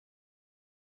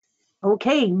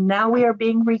Okay, now we are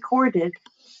being recorded.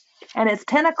 And it's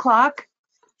 10 o'clock,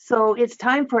 so it's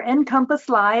time for NCompass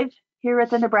Live here at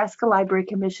the Nebraska Library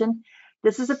Commission.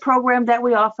 This is a program that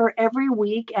we offer every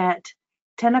week at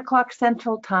 10 o'clock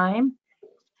Central Time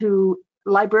to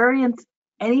librarians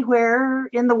anywhere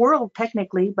in the world,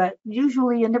 technically, but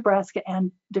usually in Nebraska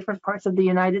and different parts of the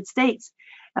United States.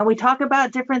 And we talk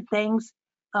about different things,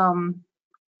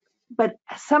 but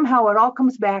somehow it all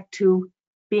comes back to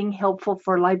being helpful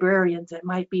for librarians. It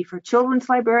might be for children's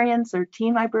librarians or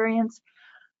teen librarians,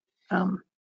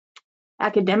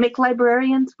 academic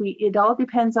librarians. It all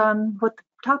depends on what the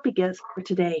topic is for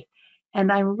today.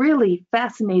 And I'm really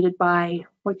fascinated by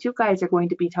what you guys are going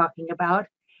to be talking about.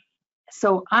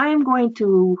 So I'm going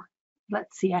to,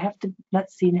 let's see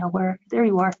now there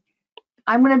you are.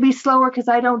 I'm going to be slower because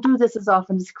I don't do this as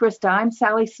often as Krista. I'm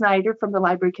Sally Snyder from the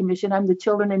Library Commission. I'm the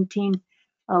Children and Teen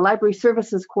Library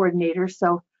Services Coordinator.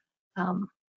 So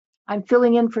I'm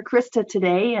filling in for Krista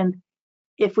today. And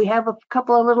if we have a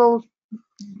couple of little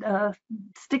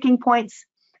sticking points,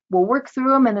 we'll work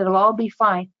through them and it'll all be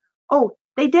fine. Oh,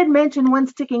 they did mention one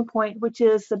sticking point, which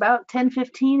is about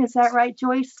 10:15. Is that right,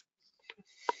 Joyce?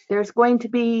 There's going to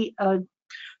be a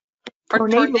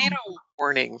tornado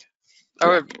warning.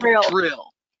 Or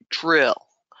drill.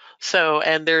 So,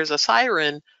 and there's a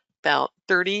siren about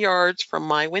 30 yards from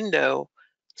my window.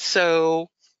 So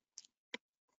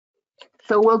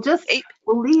we'll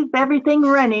leave everything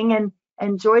running,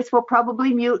 and Joyce will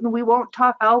probably mute and we won't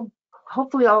talk.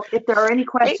 Hopefully if there are any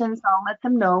questions, I'll let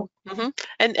them know. Mm-hmm.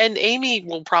 And Amy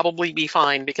will probably be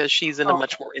fine because she's in a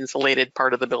much more insulated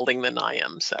part of the building than I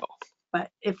am. So. But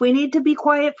if we need to be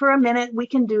quiet for a minute, we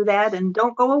can do that, and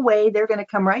don't go away. They're going to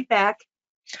come right back.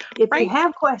 If you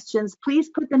have questions, please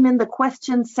put them in the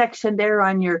questions section there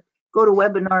on your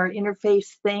GoToWebinar interface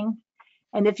thing.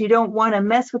 And if you don't want to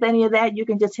mess with any of that, you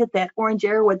can just hit that orange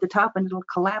arrow at the top and it'll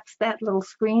collapse that little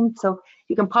screen. So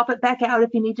you can pop it back out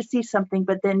if you need to see something,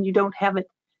 but then you don't have it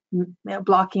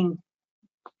blocking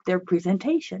their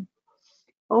presentation.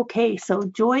 Okay, so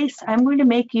Joyce, I'm going to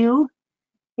make you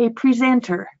a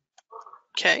presenter.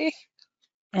 Okay.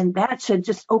 And that should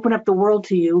just open up the world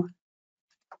to you.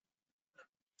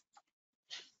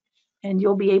 And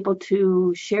you'll be able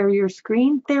to share your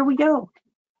screen. There we go.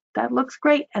 That looks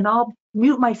great. And I'll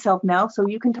mute myself now so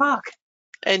you can talk.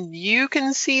 And you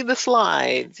can see the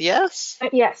slides, yes?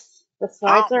 Yes, the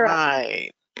slides are up. All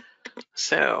right.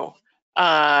 So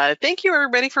thank you,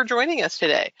 everybody, for joining us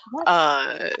today.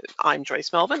 I'm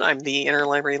Joyce Melvin. I'm the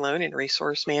Interlibrary Loan and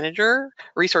Resource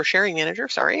Sharing Manager,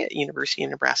 at University of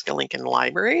Nebraska-Lincoln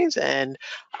Libraries. And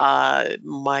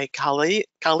my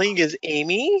colleague is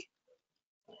Amy.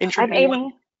 I'm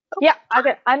Amy. Yeah,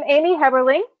 I'm Amy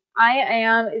Heberling. I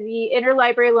am the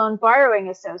Interlibrary Loan Borrowing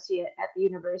Associate at the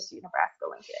University of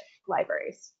Nebraska-Lincoln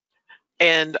Libraries.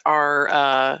 And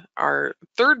our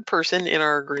third person in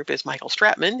our group is Michael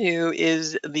Straatmann, who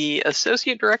is the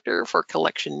Associate Director for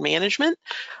Collection Management.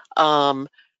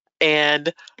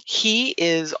 And he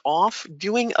is off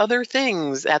doing other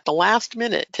things at the last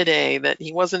minute today that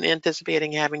he wasn't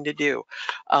anticipating having to do.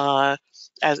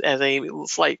 As a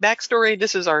slight backstory,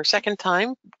 this is our second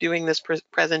time doing this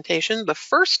presentation. The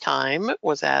first time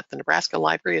was at the Nebraska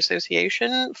Library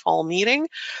Association fall meeting,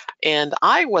 and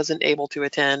I wasn't able to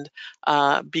attend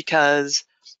because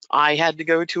I had to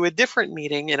go to a different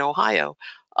meeting in Ohio.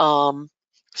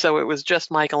 So it was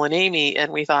just Michael and Amy, and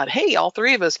we thought, hey, all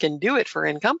three of us can do it for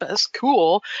NCompass,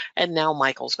 cool. And now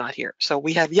Michael's not here. So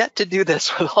we have yet to do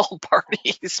this with all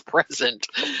parties present,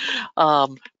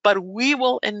 but we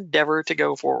will endeavor to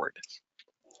go forward.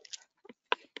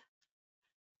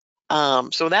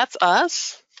 So that's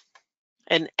us.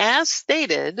 And as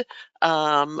stated,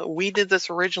 we did this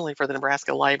originally for the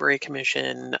Nebraska Library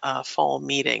Commission fall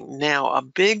meeting. Now, a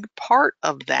big part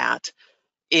of that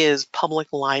is public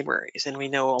libraries. And we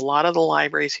know a lot of the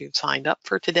libraries who've signed up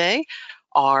for today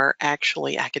are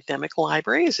actually academic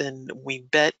libraries. And we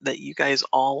bet that you guys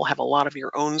all have a lot of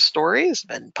your own stories,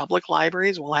 and public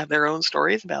libraries will have their own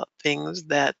stories about things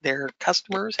that their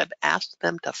customers have asked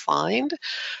them to find.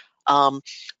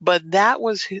 But that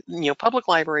was, public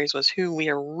libraries was who we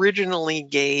originally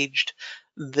gauged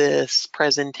this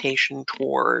presentation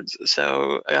towards.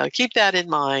 So keep that in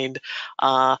mind,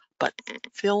 but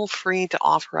feel free to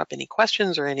offer up any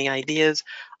questions or any ideas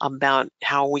about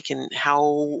how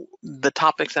the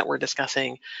topics that we're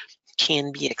discussing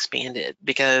can be expanded,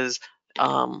 because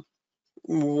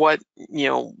what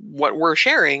we're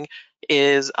sharing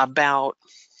is about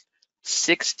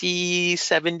 60,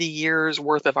 70 years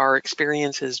worth of our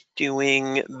experiences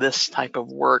doing this type of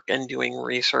work and doing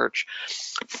research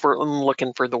for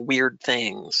looking for the weird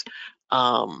things.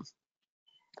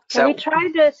 So we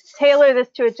tried to tailor this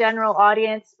to a general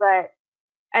audience, but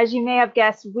as you may have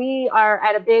guessed, we are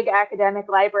at a big academic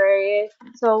library,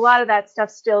 so a lot of that stuff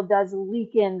still does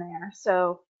leak in there.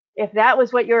 So if that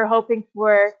was what you were hoping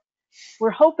for, we're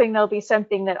hoping there'll be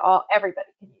something that everybody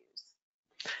can use.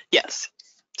 Yes.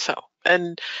 So,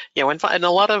 and you know, and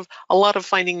a lot of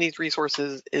finding these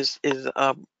resources is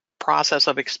a process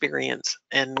of experience,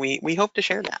 and we hope to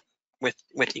share that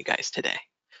with you guys today.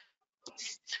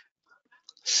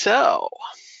 So,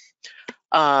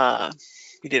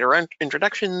 we did our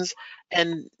introductions,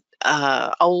 and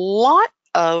a lot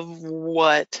of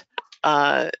what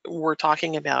we're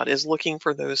talking about is looking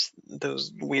for those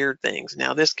weird things.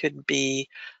 Now, this could be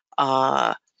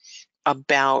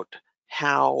about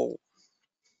how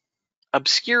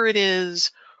obscure it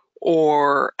is,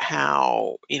 or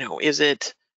how, you know, is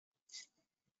it,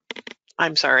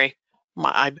 I'm sorry,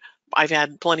 I've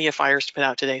had plenty of fires to put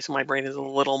out today, so my brain is a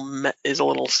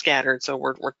little scattered, so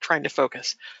we're trying to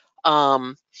focus.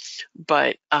 But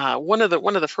one of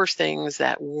the first things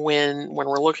that when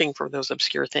we're looking for those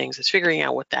obscure things is figuring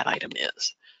out what that item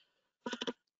is.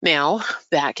 Now,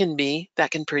 that can be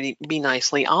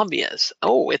nicely obvious.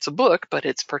 Oh, it's a book, but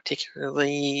it's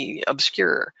particularly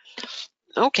obscure.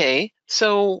 Okay,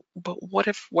 so, but what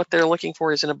if what they're looking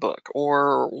for isn't a book?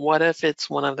 Or what if it's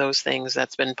one of those things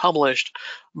that's been published,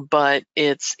 but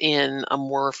it's in a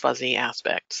more fuzzy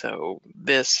aspect? So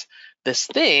this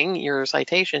thing, your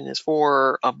citation, is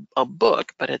for a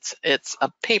book, but it's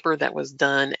a paper that was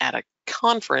done at a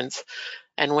conference,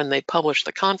 and when they published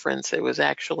the conference, it was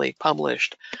actually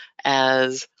published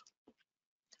as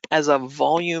a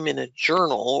volume in a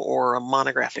journal or a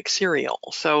monographic serial.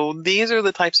 So these are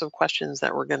the types of questions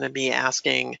that we're going to be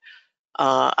asking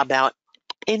about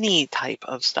any type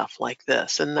of stuff like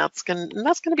this, and that's going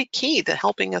to be key to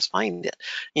helping us find it.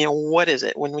 You know, what is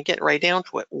it? When we get right down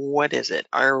to it, what is it?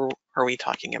 Are we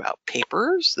talking about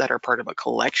papers that are part of a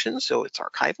collection, so it's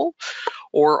archival,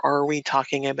 or are we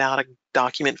talking about a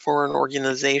document for an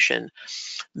organization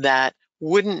that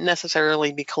wouldn't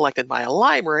necessarily be collected by a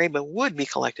library, but would be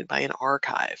collected by an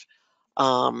archive?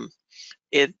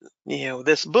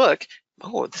 This book,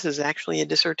 oh, this is actually a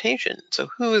dissertation. So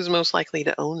who is most likely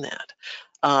to own that?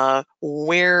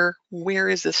 Where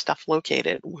is this stuff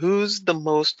located? Who's the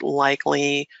most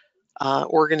likely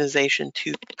organization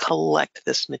to collect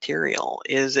this material?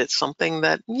 Is it something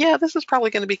that, yeah, this is probably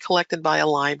going to be collected by a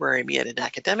library, be it an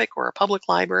academic or a public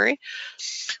library?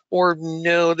 Or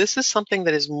no, this is something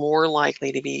that is more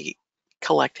likely to be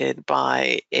collected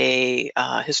by a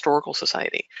historical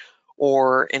society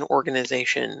or an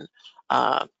organization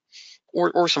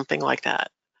or something like that.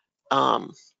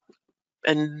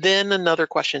 And then another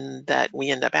question that we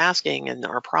end up asking in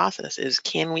our process is,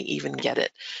 can we even get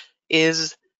it?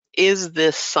 Is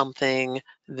this something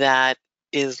that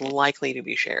is likely to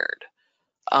be shared?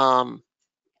 The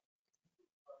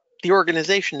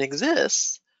organization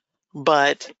exists,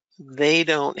 but they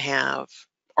don't have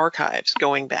archives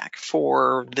going back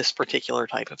for this particular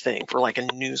type of thing, for like a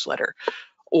newsletter.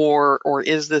 Or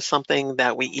is this something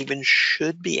that we even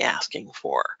should be asking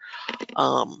for?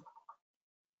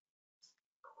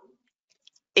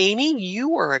 Amy,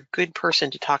 you are a good person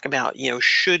to talk about, you know,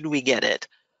 should we get it?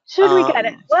 Should we get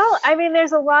it? Well, I mean,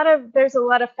 there's a lot of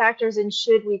factors in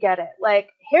should we get it. Like,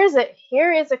 here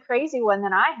is a crazy one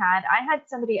that I had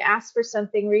somebody ask for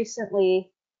something recently,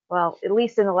 well, at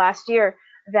least in the last year,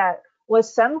 that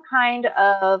was some kind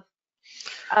of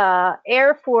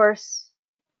Air Force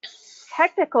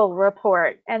technical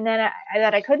report, and then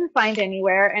that I couldn't find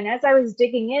anywhere. And as I was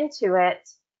digging into it,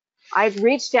 I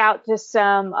reached out to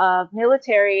some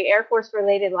military Air Force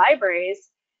related libraries,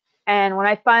 and when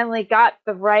I finally got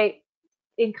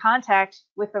in contact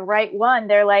with the right one,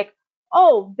 they're like,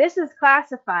 "Oh, this is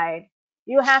classified.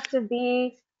 You have to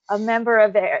be a member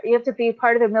of you have to be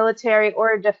part of the military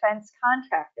or a defense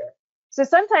contractor." So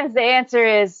sometimes the answer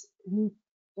is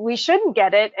we shouldn't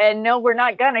get it, and no, we're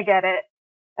not gonna get it.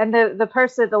 And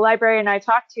the librarian I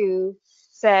talked to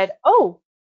said, "Oh,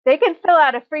 they can fill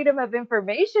out a Freedom of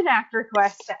Information Act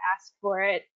request to ask for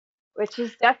it," which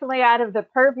is definitely out of the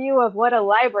purview of what a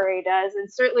library does,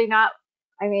 and certainly not.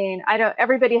 I mean,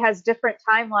 everybody has different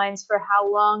timelines for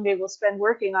how long they will spend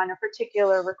working on a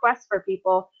particular request for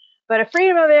people, but a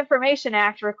Freedom of Information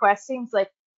Act request seems like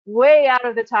way out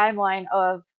of the timeline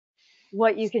of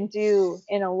what you can do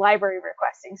in a library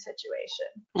requesting situation.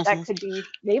 Mm-hmm. That could be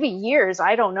maybe years.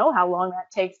 I don't know how long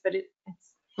that takes, but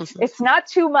it's not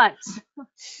 2 months.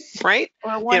 Right?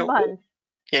 Or 1 month.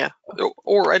 Yeah.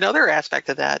 Or another aspect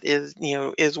of that is,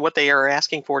 is what they are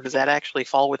asking for, does that actually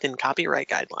fall within copyright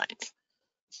guidelines?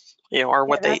 Or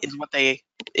what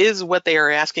they are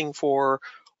asking for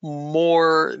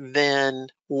more than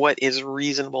what is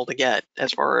reasonable to get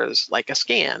as far as like a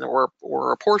scan or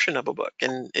a portion of a book,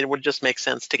 and it would just make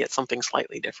sense to get something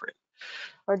slightly different.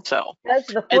 Or So, does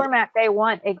the and format they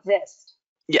want exist?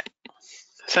 yeah,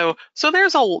 so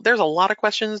there's a lot of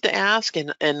questions to ask,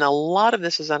 and a lot of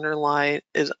this is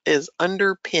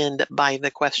underpinned by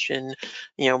the question,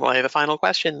 by the final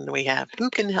question we have: who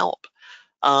can help?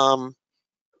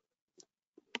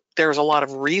 There's a lot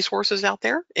of resources out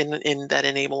there in that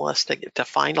enable us to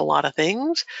find a lot of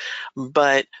things,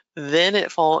 but then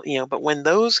but when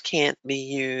those can't be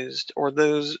used or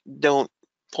those don't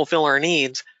fulfill our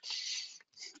needs,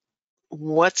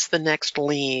 what's the next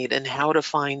lead and how to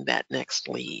find that next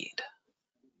lead?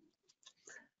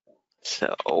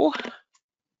 So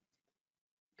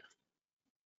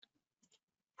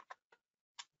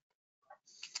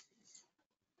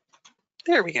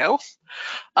there we go.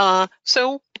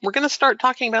 So we're going to start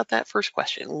talking about that first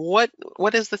question. What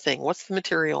is the thing? What's the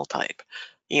material type?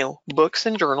 Books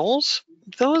and journals.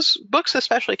 Those books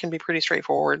especially can be pretty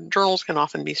straightforward. Journals can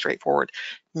often be straightforward.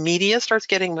 Media starts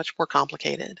getting much more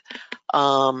complicated.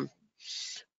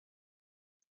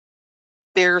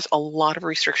 There's a lot of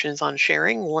restrictions on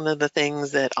sharing. One of the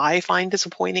things that I find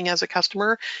disappointing as a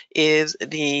customer is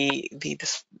the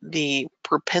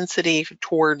propensity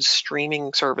towards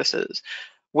streaming services,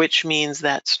 which means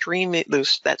that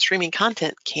streaming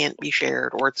content can't be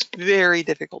shared, or it's very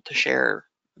difficult to share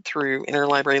through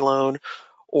interlibrary loan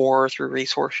or through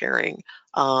resource sharing.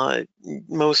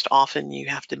 Most often you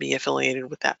have to be affiliated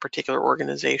with that particular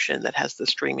organization that has the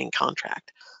streaming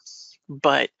contract.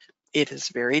 But it is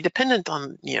very dependent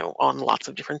on, on lots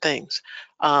of different things.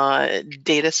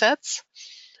 Data sets.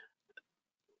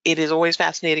 It is always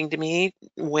fascinating to me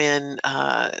when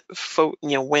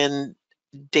when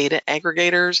data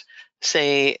aggregators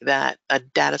say that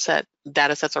data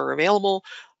sets are available,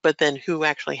 but then who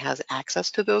actually has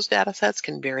access to those data sets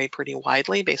can vary pretty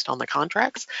widely based on the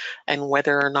contracts and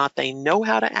whether or not they know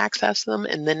how to access them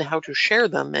and then how to share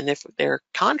them, and if their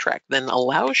contract then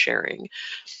allows sharing.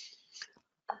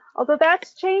 Although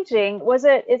that's changing. Is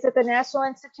it the National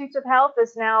Institutes of Health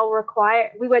is now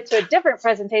required? We went to a different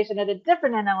presentation at a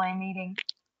different NLA meeting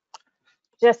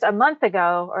just a month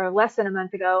ago, or less than a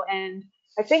month ago, and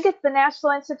I think it's the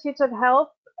National Institutes of Health.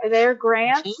 Their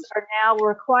grants are now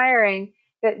requiring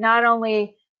that not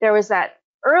only there was that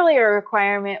earlier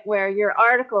requirement where your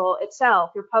article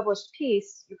itself, your published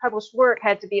piece, your published work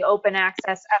had to be open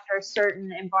access after a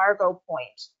certain embargo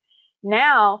point.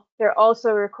 Now they're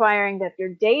also requiring that your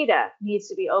data needs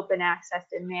to be open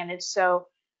accessed and managed. So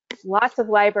lots of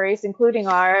libraries, including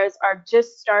ours, are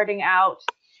just starting out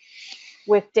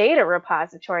with data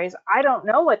repositories. I don't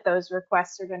know what those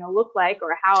requests are going to look like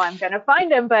or how I'm going to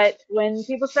find them, but when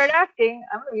people start asking,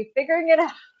 I'm going to be figuring it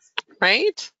out.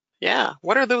 Right? Yeah.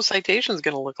 What are those citations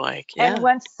going to look like? Yeah. And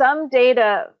when some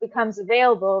data becomes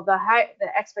available, the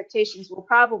expectations will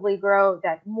probably grow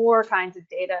that more kinds of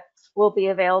data will be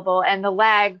available, and the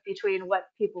lag between what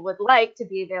people would like to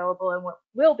be available and what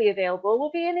will be available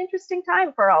will be an interesting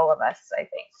time for all of us, I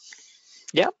think.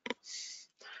 Yep.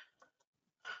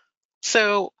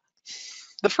 So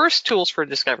the first tools for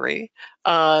discovery,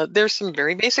 there's some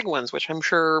very basic ones, which I'm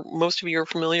sure most of you are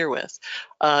familiar with.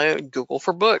 Google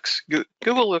for books.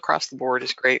 Google across the board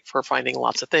is great for finding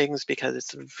lots of things because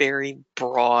it's a very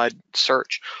broad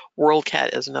search.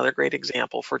 WorldCat is another great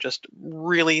example for just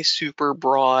really super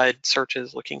broad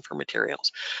searches looking for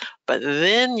materials. But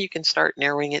then you can start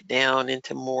narrowing it down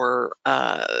into more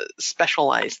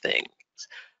specialized things.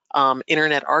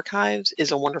 Internet Archives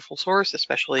is a wonderful source,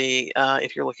 especially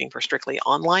if you're looking for strictly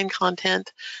online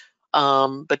content.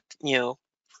 But to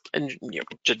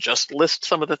just list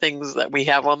some of the things that we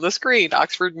have on the screen: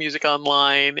 Oxford Music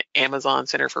Online, Amazon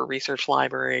Center for Research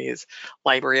Libraries,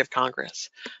 Library of Congress.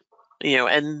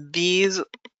 And these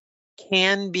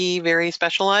can be very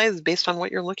specialized based on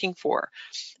what you're looking for.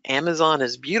 Amazon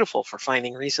is beautiful for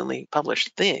finding recently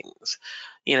published things,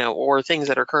 or things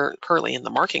that are currently in the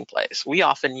marketplace. We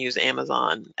often use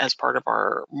Amazon as part of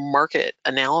our market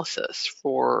analysis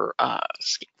for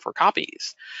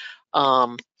copies.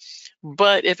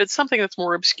 But if it's something that's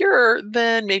more obscure,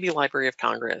 then maybe Library of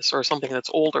Congress, or something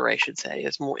that's older, I should say,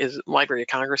 is Library of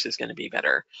Congress is going to be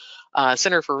better.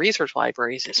 Center for Research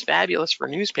Libraries is fabulous for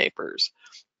newspapers.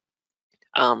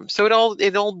 So it all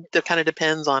kind of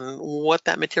depends on what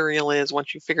that material is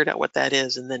once you've figured out what that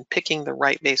is, and then picking the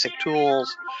right basic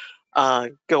tools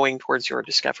going towards your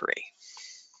discovery.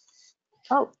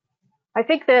 Oh, I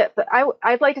think that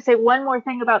I'd like to say one more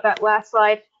thing about that last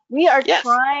slide. We are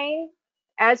trying,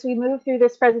 as we move through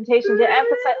this presentation, to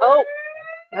emphasize. Oh,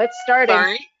 it's starting.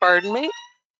 Sorry, pardon me.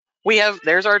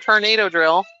 there's our tornado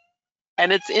drill,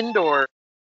 and it's indoor.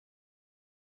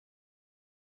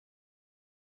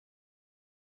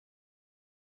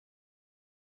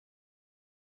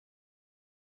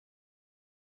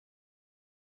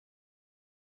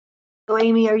 So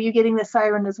Amy, are you getting the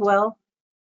siren as well?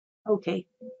 Okay,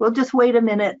 we'll just wait a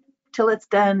minute till it's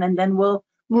done and then we'll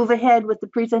move ahead with the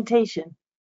presentation.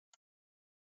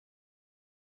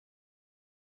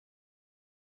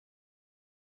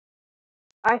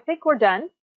 I think we're done.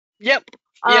 Yep.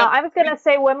 I was going to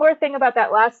say one more thing about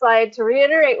that last slide to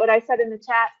reiterate what I said in the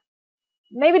chat.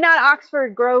 Maybe not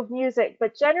Oxford Grove music,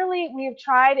 but generally we've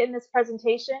tried in this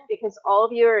presentation, because all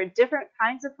of you are in different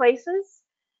kinds of places,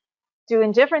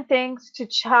 doing different things, to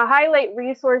highlight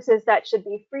resources that should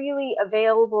be freely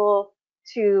available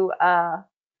to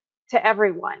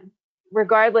everyone,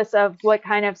 regardless of what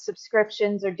kind of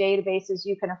subscriptions or databases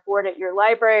you can afford at your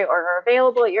library or are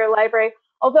available at your library.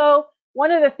 Although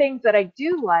one of the things that I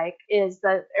do like is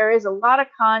that there is a lot of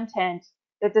content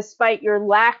that, despite your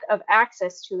lack of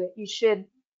access to it, you should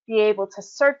be able to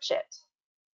search it.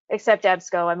 Except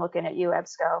EBSCO, I'm looking at you,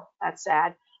 EBSCO. That's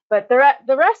sad. But the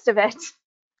rest of it,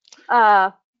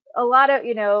 a lot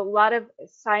of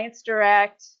Science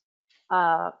Direct,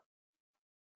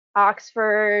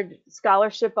 Oxford,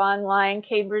 Scholarship Online,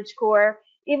 Cambridge Core.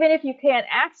 Even if you can't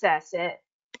access it,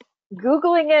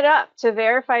 Googling it up to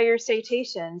verify your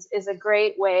citations is a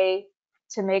great way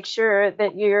to make sure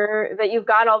that you've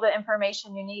got all the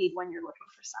information you need when you're looking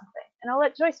for something. And I'll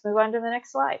let Joyce move on to the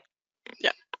next slide.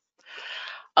 Yeah.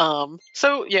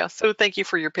 So thank you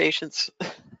for your patience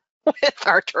with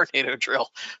our tornado drill.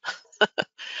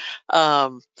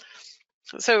 So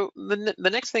the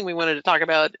next thing we wanted to talk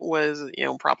about was,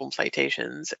 problem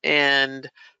citations, and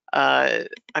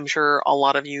I'm sure a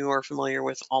lot of you are familiar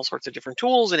with all sorts of different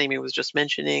tools, and Amy was just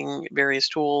mentioning various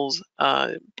tools,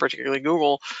 particularly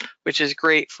Google, which is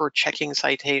great for checking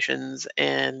citations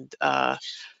and the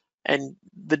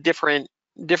different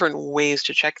ways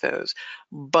to check those.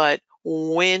 But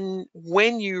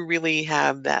when you really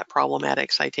have that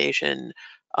problematic citation,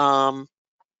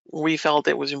 we felt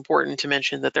it was important to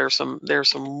mention that there's some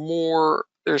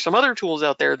other tools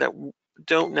out there that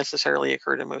don't necessarily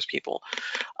occur to most people,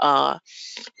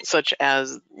 such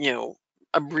as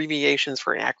abbreviations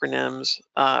for acronyms,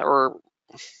 or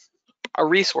a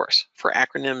resource for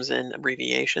acronyms and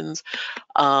abbreviations.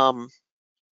 I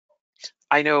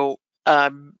know,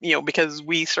 because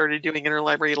we started doing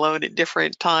interlibrary loan at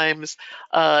different times.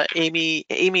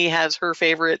 Amy has her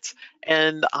favorites,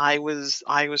 and I was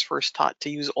first taught to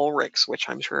use Ulrichs, which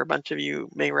I'm sure a bunch of you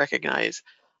may recognize,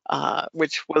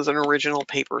 which was an original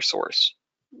paper source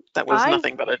that was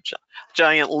nothing but a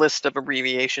giant list of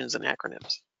abbreviations and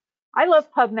acronyms. I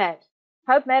love PubMed.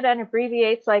 PubMed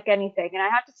abbreviates like anything, and I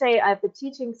have to say I've been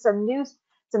teaching some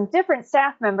different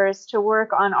staff members to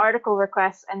work on article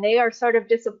requests, and they are sort of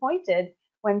disappointed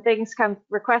when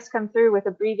requests come through with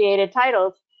abbreviated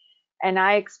titles. And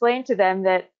I explained to them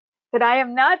that I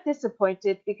am not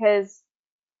disappointed, because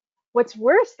what's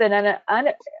worse than an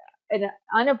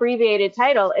unabbreviated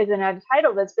title is a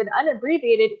title that's been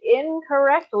unabbreviated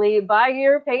incorrectly by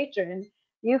your patron.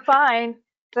 You find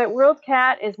that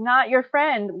WorldCat is not your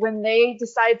friend when they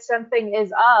decide something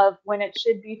is of when it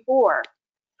should be for.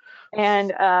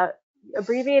 And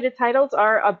abbreviated titles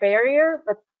are a barrier,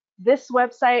 but this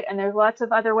website, and there's lots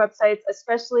of other websites,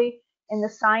 especially in the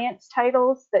science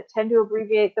titles that tend to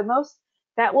abbreviate the most,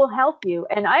 that will help you.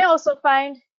 And I also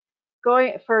find,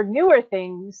 going for newer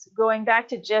things, going back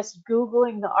to just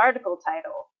Googling the article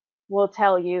title will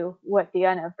tell you what the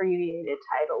unabbreviated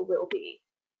title will be.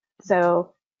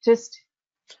 So just,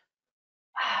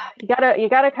 you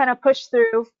gotta kind of push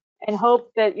through and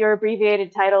hope that your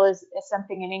abbreviated title is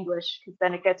something in English, because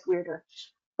then it gets weirder.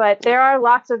 But there are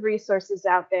lots of resources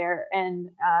out there, and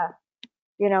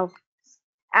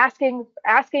asking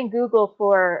Google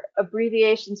for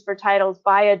abbreviations for titles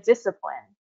by a discipline,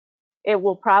 it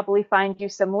will probably find you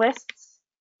some lists,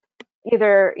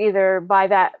 either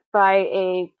by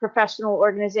a professional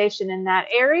organization in that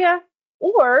area,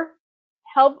 or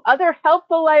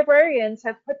helpful librarians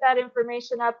have put that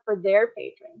information up for their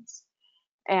patrons.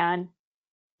 And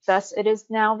thus it is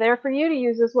now there for you to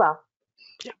use as well.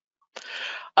 Yeah.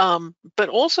 But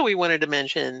also we wanted to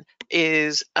mention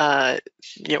is,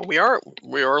 we are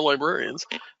librarians.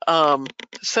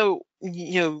 So,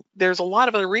 there's a lot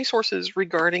of other resources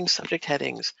regarding subject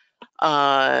headings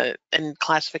and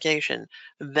classification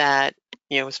that,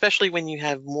 especially when you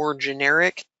have more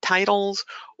generic titles,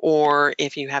 or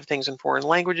if you have things in foreign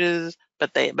languages,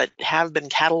 but have been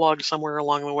cataloged somewhere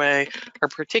along the way, or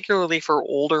particularly for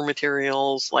older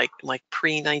materials like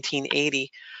pre-1980,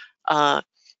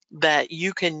 that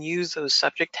you can use those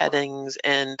subject headings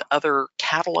and other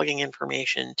cataloging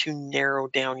information to narrow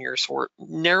down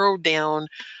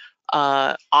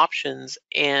options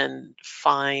and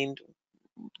find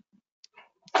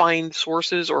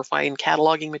sources or find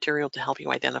cataloging material to help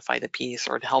you identify the piece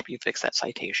or to help you fix that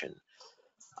citation.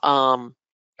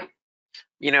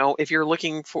 You know, if you're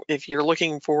looking for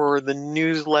the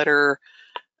newsletter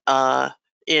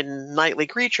in Nightly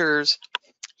Creatures,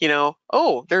 you know,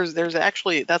 oh, there's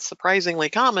actually, that's surprisingly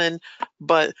common,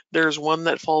 but there's one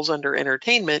that falls under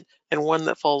entertainment and one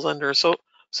that falls under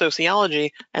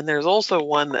sociology, and there's also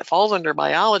one that falls under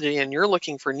biology, and you're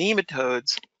looking for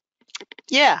nematodes.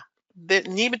 Yeah, the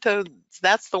nematodes,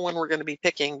 that's the one we're going to be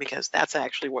picking because that's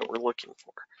actually what we're looking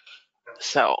for.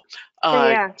 So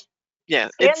yeah,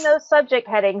 in those subject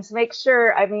headings, make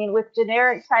sure, I mean, with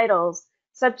generic titles,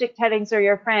 subject headings are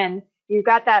your friend. You've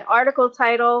got that article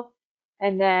title,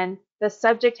 and then the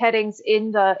subject headings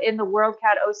in the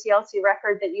WorldCat OCLC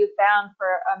record that you found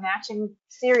for a matching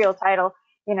serial title.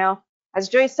 You know, as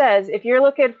Joyce says, if you're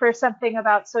looking for something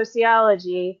about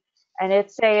sociology and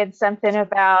it's saying something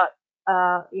about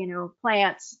you know,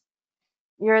 plants,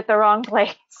 you're at the wrong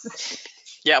place.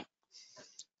 Yep.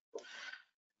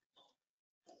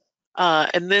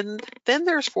 And then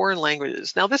there's foreign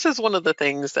languages. Now, this is one of the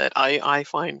things that I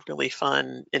find really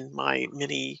fun in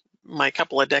my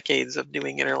couple of decades of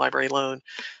doing interlibrary loan,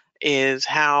 is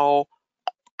how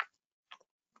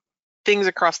things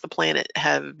across the planet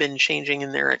have been changing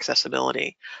in their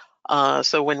accessibility.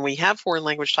 So when we have foreign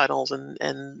language titles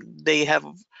and they have,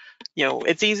 you know,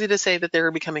 it's easy to say that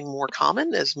they're becoming more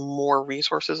common as more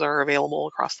resources are available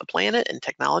across the planet and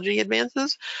technology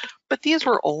advances, but these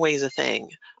were always a thing.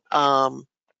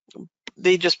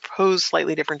 They just pose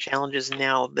slightly different challenges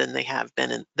now than they have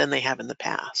in the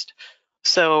past.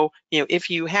 So, you know,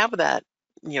 if you have that,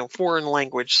 you know, foreign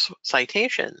language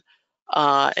citation,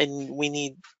 and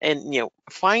you know,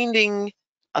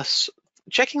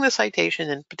 checking the citation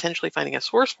and potentially finding a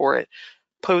source for it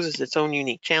poses its own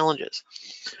unique challenges.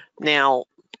 Now,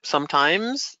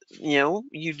 sometimes, you know,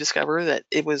 you discover that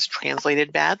it was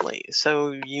translated badly,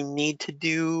 so you need to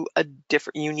do a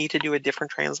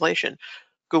different translation.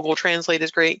 Google Translate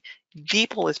is great.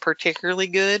 DeepL is particularly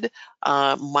good.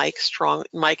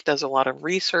 Mike does a lot of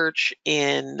research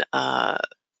in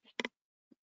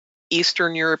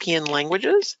Eastern European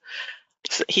languages.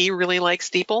 So he really likes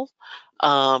DeepL.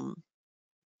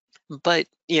 But,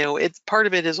 you know, part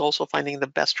of it is also finding the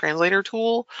best translator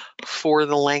tool for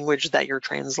the language that you're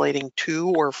translating to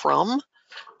or from.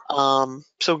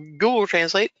 So Google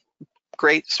Translate,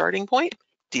 great starting point.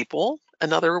 DeepL,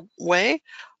 another way.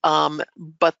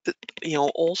 But you know,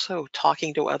 also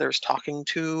talking to others, talking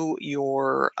to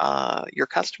your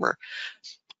customer.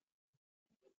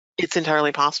 It's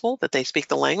entirely possible that they speak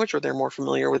the language or they're more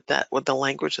familiar with the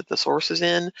language that the source is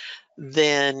in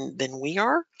than we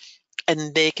are,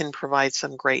 and they can provide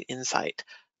some great insight.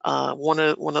 One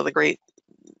of the great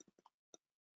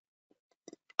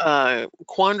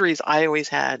quandaries I always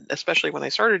had, especially when I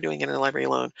started doing interlibrary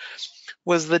loan,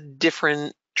 was the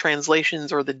different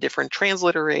translations or the different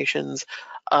transliterations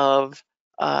of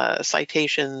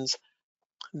citations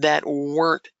that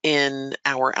weren't in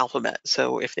our alphabet.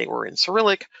 So if they were in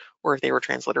Cyrillic or if they were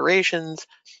transliterations,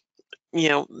 you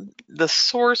know, the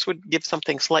source would give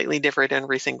something slightly different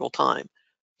every single time.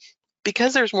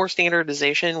 Because there's more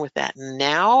standardization with that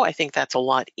now, I think that's a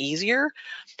lot easier.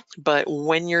 But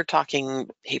when you're talking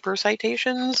paper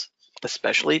citations,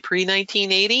 especially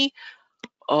pre-1980,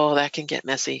 oh, that can get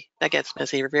messy. That gets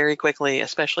messy very quickly,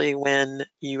 especially when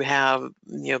you have,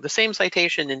 you know, the same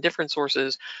citation in different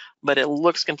sources, but it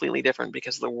looks completely different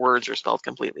because the words are spelled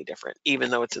completely different, even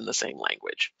though it's in the same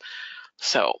language.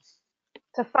 So,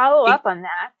 to follow up on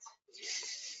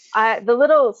that, the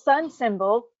little sun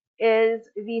symbol is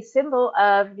the symbol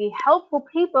of the helpful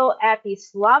people at the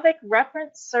Slavic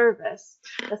Reference Service.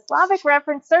 The Slavic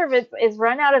Reference Service is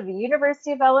run out of the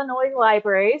University of Illinois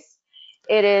libraries.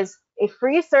 It is a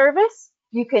free service.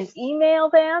 You can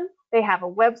email them. They have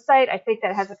a website, I think,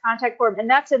 that has a contact form, and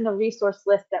that's in the resource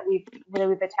list that we've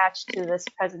attached to this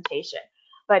presentation.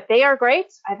 But they are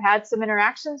great. I've had some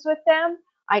interactions with them.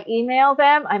 I email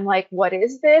them. I'm like, what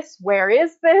is this? Where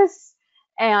is this?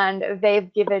 And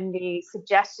they've given me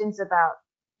suggestions about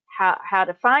how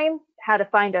to find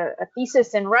a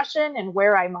thesis in Russian and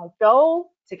where I might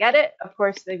go to get it. Of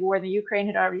course, the war in the Ukraine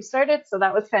had already started, so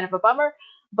that was kind of a bummer.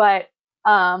 But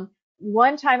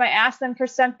one time I asked them for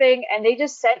something, and they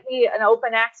just sent me an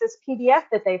open access PDF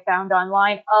that they found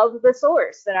online of the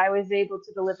source that I was able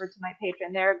to deliver to my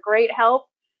patron. They're a great help.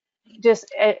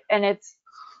 And it's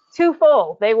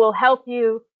twofold. They will help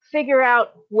you figure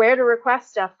out where to request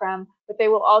stuff from, but they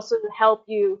will also help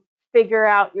you figure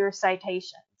out your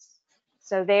citations.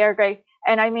 So they are great.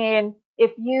 And I mean,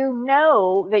 if you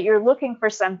know that you're looking for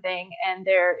something and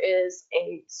there is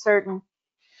a certain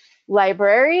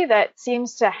library that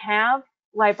seems to have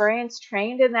librarians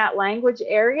trained in that language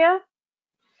area,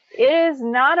 it is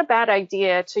not a bad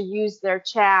idea to use their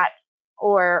chat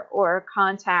or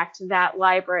contact that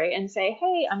library and say,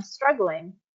 hey, I'm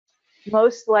struggling.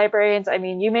 Most librarians, I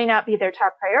mean, you may not be their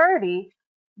top priority,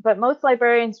 but most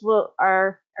librarians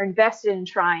are invested in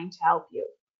trying to help you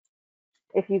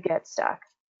if you get stuck.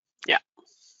 Yeah.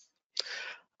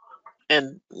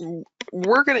 And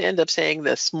we're going to end up saying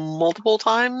this multiple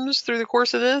times through the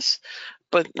course of this,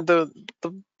 but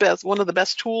one of the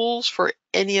best tools for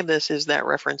any of this is that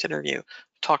reference interview.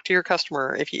 Talk to your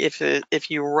customer.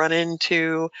 If you run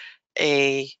into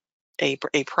a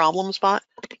problem spot,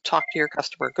 talk to your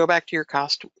customer. Go back to your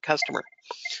customer.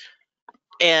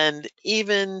 And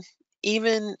even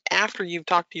after you've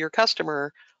talked to your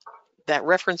customer, that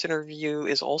reference interview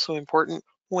is also important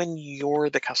when you're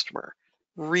the customer,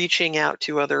 reaching out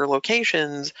to other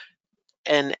locations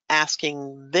and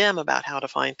asking them about how to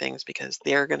find things, because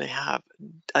they're going to have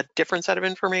a different set of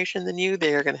information than you.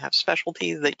 They're going to have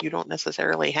specialties that you don't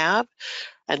necessarily have,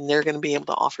 and they're going to be able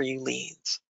to offer you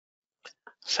leads.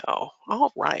 So,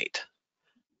 all right.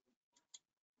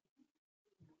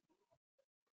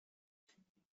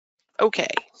 Okay.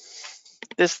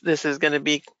 This is going to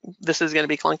be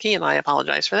clunky, and I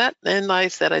apologize for that. And I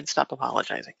said I'd stop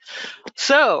apologizing.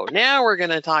 So now we're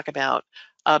going to talk about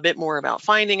a bit more about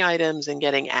finding items and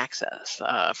getting access.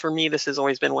 For me, this has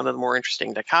always been one of the more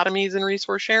interesting dichotomies in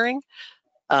resource sharing.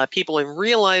 People have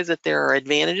realized that there are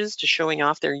advantages to showing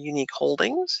off their unique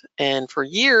holdings. And for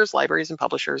years, libraries and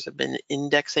publishers have been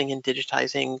indexing and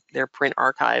digitizing their print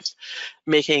archives,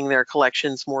 making their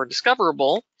collections more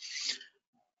discoverable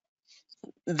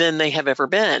than they have ever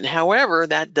been. However,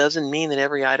 that doesn't mean that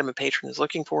every item a patron is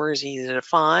looking for is easy to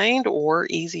find or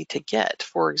easy to get.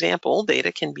 For example,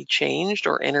 data can be changed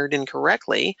or entered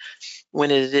incorrectly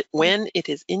when it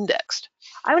is indexed.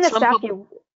 I'm going to stop you.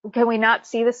 Can we not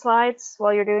see the slides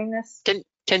while you're doing this?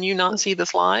 Can you not see the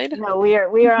slide? No, we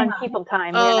are on people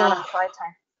time. We are not on slide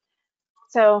time.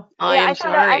 So yeah, I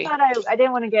thought I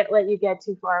didn't want to let you get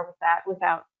too far with that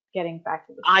without getting back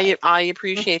to the slides. I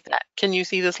appreciate that. Can you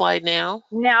see the slide now?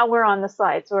 Now we're on the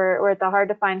slides. We're at the hard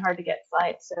to find, hard to get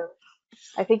slide. So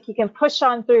I think you can push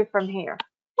on through from here.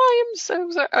 I am so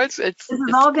sorry. This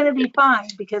is all going to be fine,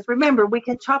 because remember, we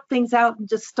can chop things out and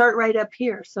just start right up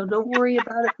here. So don't worry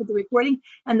about it for the recording.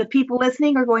 And the people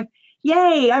listening are going,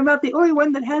 yay, I'm not the only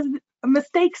one that has a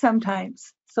mistake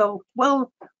sometimes. So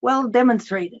well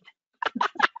demonstrated.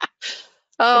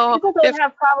 If people don't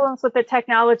have problems with the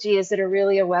technology, is it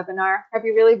really a webinar? Have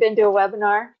you really been to a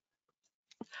webinar?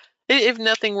 If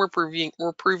nothing, we're proving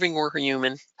we're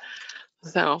human.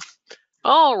 So,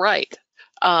 all right.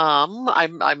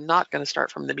 I'm not going to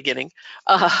start from the beginning.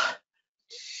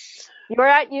 You're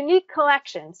at Unique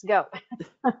Collections. Go.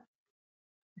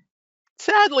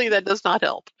 Sadly, that does not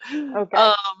help.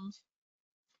 Okay.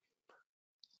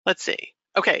 Let's see.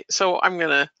 Okay, so I'm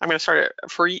gonna start it.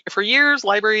 For years,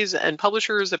 libraries and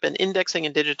publishers have been indexing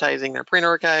and digitizing their print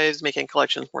archives, making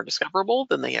collections more discoverable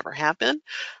than they ever have been.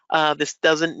 This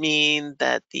doesn't mean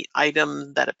that the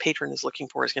item that a patron is looking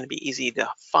for is going to be easy to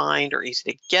find or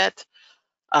easy to get.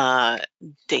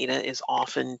 Data is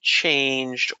often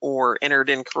changed or entered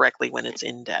incorrectly when it's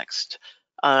indexed.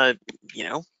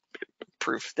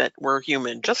 Proof that we're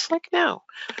human, just like now.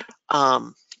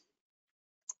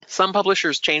 Some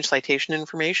publishers change citation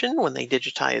information when they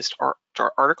digitized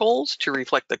articles to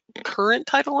reflect the current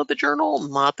title of the journal,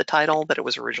 not the title that it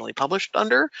was originally published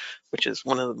under, which is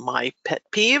one of my pet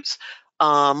peeves.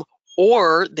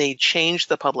 Or they change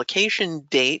the publication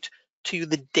date to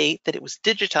the date that it was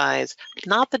digitized,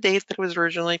 not the date that it was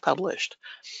originally published.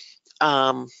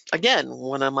 Again,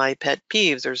 one of my pet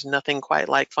peeves. There's nothing quite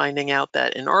like finding out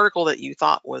that an article that you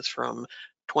thought was from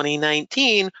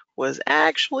 2019 was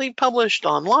actually published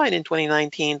online in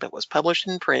 2019, but was published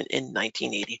in print in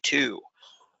 1982.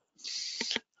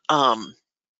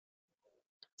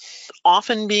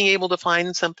 Often being able to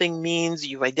find something means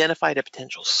you've identified a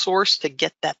potential source to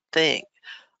get that thing.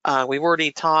 We've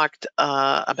already talked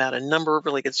about a number of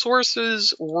really good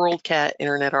sources: WorldCat,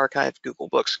 Internet Archive, Google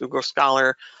Books, Google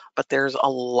Scholar, but there's a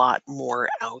lot more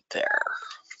out there.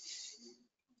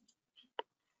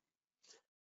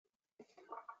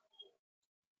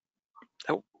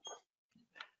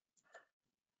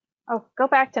 Oh, go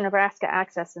back to Nebraska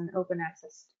Access and Open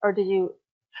Access, or did you?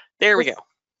 There we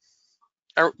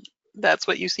go. That's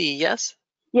what you see, yes?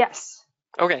 Yes.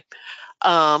 Okay.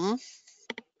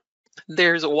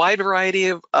 There's a wide variety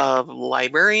of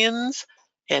librarians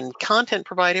and content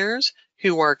providers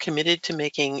who are committed to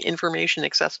making information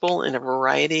accessible in a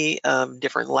variety of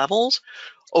different levels.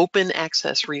 Open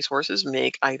access resources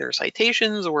make either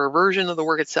citations or a version of the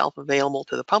work itself available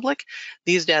to the public.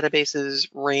 These databases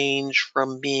range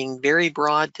from being very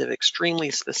broad to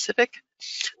extremely specific,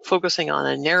 focusing on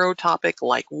a narrow topic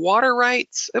like water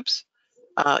rights.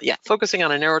 Focusing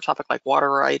on a narrow topic like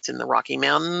water rights in the Rocky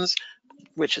Mountains,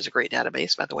 which is a great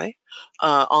database, by the way.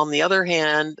 On the other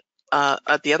hand,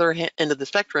 at the other end of the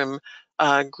spectrum,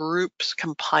 groups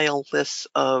compile lists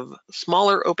of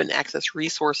smaller open access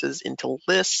resources into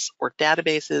lists or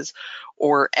databases,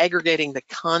 or aggregating the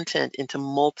content into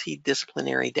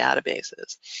multidisciplinary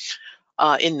databases.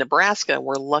 In Nebraska,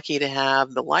 we're lucky to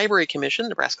have the Library Commission,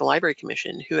 Nebraska Library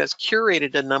Commission, who has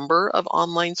curated a number of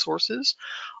online sources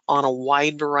on a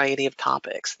wide variety of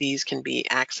topics. These can be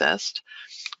accessed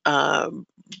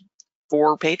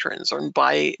for patrons, or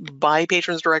by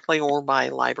patrons directly, or by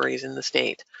libraries in the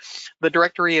state. The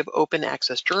Directory of Open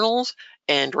Access Journals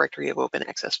and Directory of Open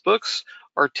Access Books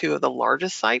are two of the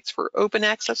largest sites for open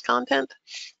access content,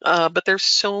 but there's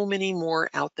so many more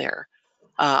out there.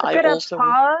 I'm gonna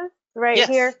pause right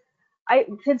here.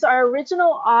 Since our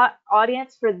original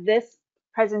audience for this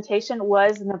presentation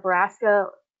was Nebraska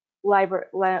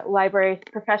library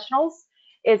professionals,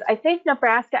 I think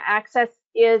Nebraska Access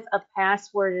is a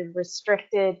password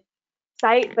restricted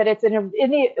site, but it's it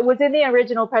was in the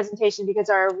original presentation because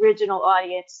our original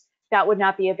audience, that would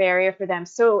not be a barrier for them.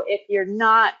 So if you're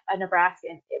not a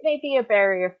Nebraskan, it may be a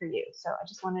barrier for you. So I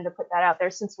just wanted to put that out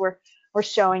there, since we're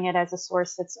showing it as a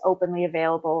source that's openly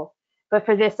available. But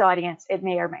for this audience, it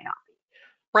may or may not be.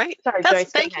 Right. Sorry,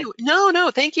 Joyce. Thank you.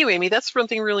 No, thank you, Amy. That's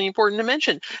something really important to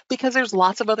mention, because there's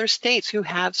lots of other states who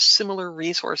have similar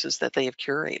resources that they have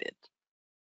curated,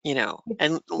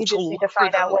 and you just need to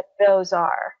find out what those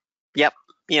are. Yep.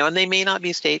 And they may not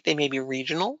be state, they may be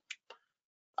regional,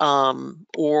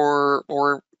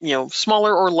 or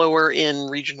smaller or lower in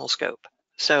regional scope.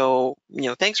 So,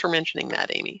 thanks for mentioning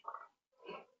that, Amy.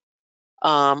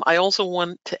 I also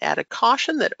want to add a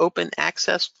caution that open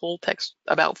access full text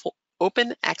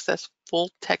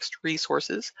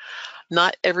resources,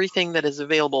 not everything that is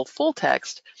available full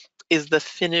text is the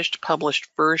finished published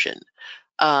version.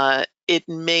 It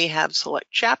may have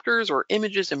select chapters or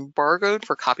images embargoed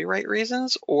for copyright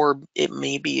reasons, or it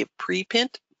may be a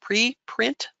preprint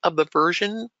of the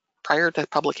version prior to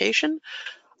publication.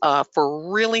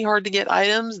 For really hard to get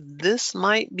items, this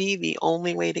might be the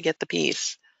only way to get the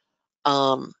piece.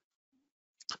 But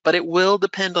it will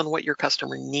depend on what your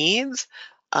customer needs.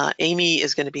 Amy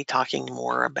is going to be talking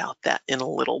more about that in a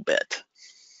little bit.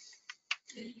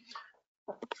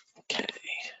 Okay.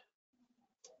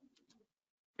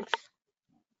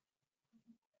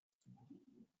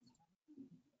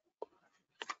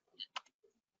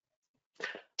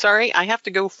 Sorry, I have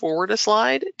to go forward a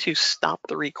slide to stop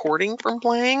the recording from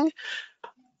playing.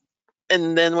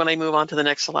 And then when I move on to the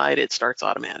next slide, it starts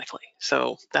automatically.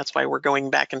 So that's why we're going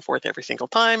back and forth every single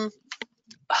time.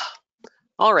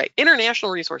 All right,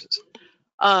 international resources.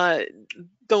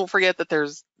 Don't forget that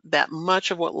there's that much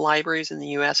of what libraries in the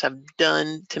US have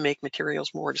done to make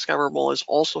materials more discoverable is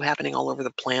also happening all over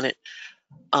the planet.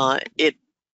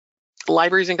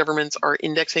 Libraries and governments are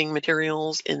indexing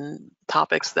materials in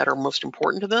topics that are most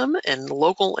important to them, and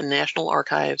local and national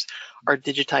archives are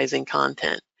digitizing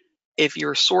content. If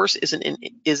your source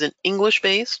isn't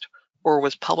English-based or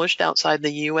was published outside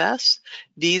the US,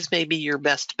 these may be your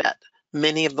best bet.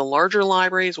 Many of the larger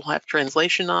libraries will have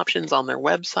translation options on their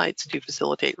websites to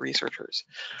facilitate researchers.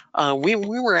 We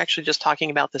were actually just talking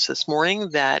about this morning,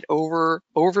 that over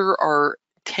our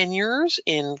tenures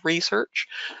in research,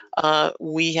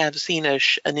 we have seen a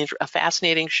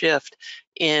fascinating shift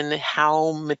in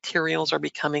how materials are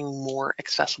becoming more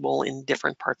accessible in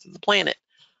different parts of the planet.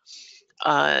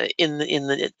 In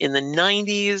the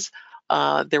 90s,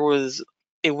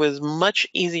 it was much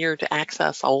easier to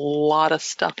access a lot of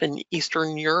stuff in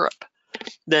Eastern Europe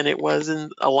than it was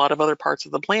in a lot of other parts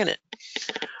of the planet.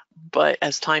 But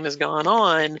as time has gone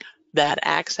on, that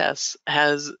access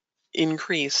has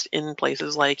increased in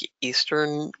places like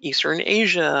Eastern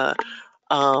Asia.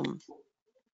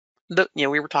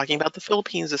 We were talking about the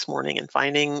Philippines this morning, and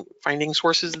finding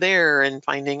sources there and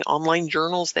finding online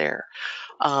journals there.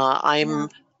 I'm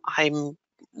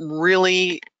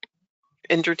really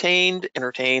entertained,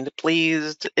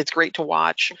 pleased. It's great to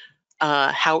watch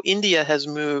how India has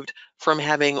moved from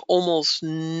having almost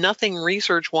nothing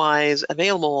research-wise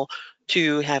available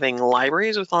to having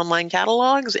libraries with online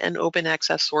catalogs and open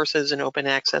access sources and open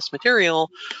access material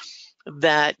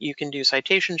that you can do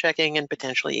citation checking and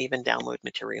potentially even download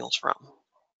materials from.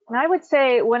 And I would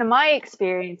say one of my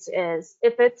experience is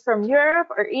if it's from Europe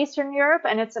or Eastern Europe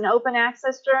and it's an open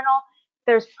access journal,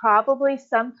 there's probably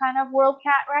some kind of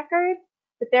WorldCat record,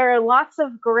 but there are lots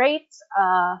of great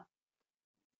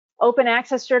open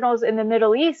access journals in the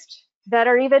Middle East that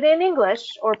are even in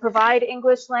English or provide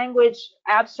English language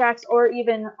abstracts or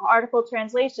even article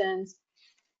translations,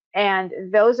 and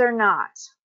those are not,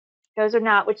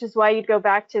 which is why you'd go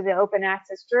back to the open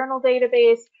access journal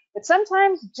database, but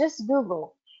sometimes just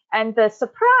Google. And the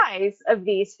surprise of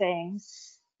these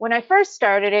things, when I first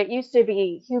started, it used to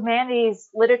be humanities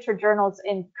literature journals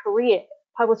in Korea,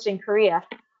 published in Korea.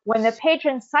 When the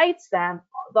patron cites them,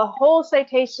 the whole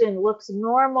citation looks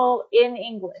normal in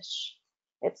English.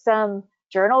 It's some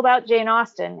journal about Jane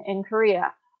Austen in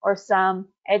Korea or some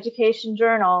education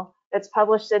journal that's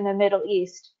published in the Middle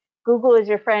East. Google is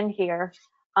your friend here,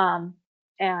 and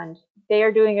they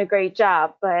are doing a great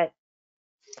job, but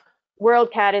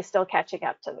WorldCat is still catching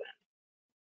up to them.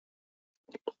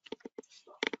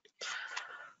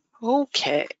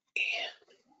 Okay.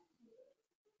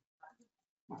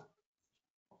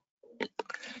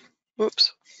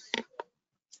 Oops.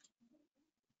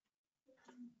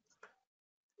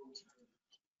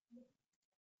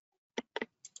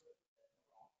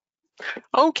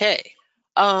 Okay.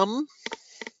 And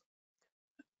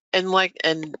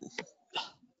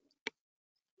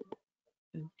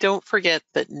don't forget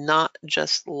that not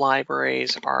just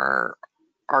libraries are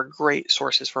great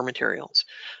sources for materials.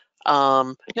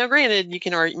 Now, granted, you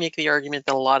can make the argument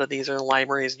that a lot of these are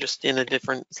libraries just in a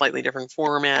slightly different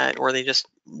format, or they just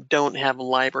don't have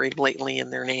library blatantly in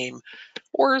their name,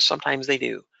 or sometimes they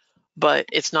do. But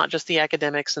it's not just the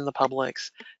academics and the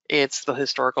publics, it's the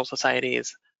historical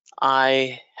societies.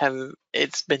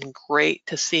 It's been great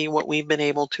to see what we've been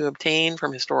able to obtain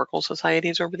from historical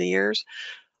societies over the years.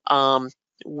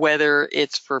 Whether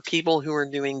it's for people who are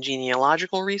doing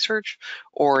genealogical research,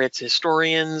 or it's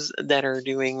historians that are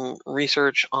doing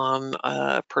research on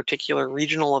particular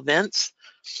regional events,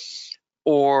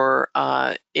 or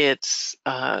it's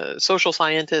social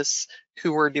scientists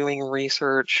who are doing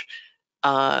research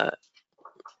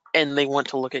and they want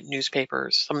to look at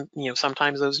newspapers.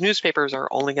 Sometimes those newspapers are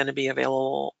only going to be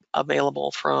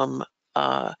available from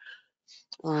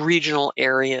regional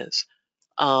areas.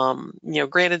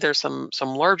 Granted, there's some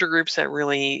larger groups that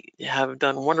really have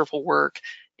done wonderful work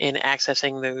in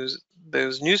accessing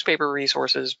those newspaper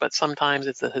resources, but sometimes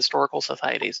it's the historical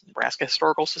societies. Nebraska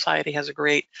Historical Society has a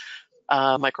great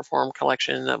microform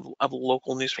collection of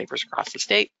local newspapers across the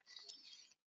state.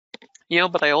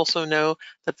 But I also know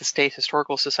that the State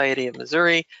Historical Society of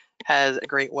Missouri has a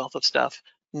great wealth of stuff.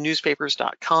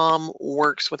 Newspapers.com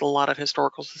works with a lot of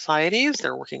historical societies.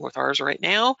 They're working with ours right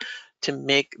now to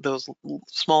make those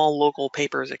small local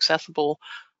papers accessible.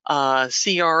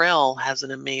 CRL has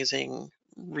an amazing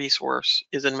resource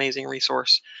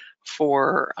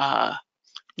for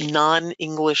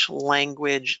non-English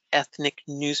language ethnic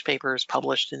newspapers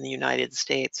published in the United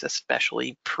States,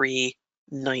 especially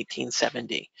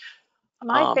pre-1970.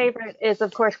 My favorite is,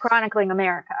 of course, Chronicling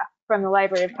America from the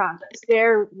Library of Congress.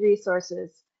 Their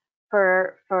resources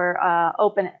for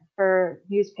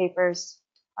newspapers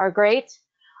are great,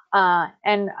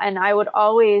 and I would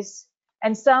always,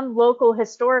 and some local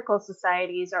historical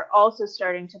societies are also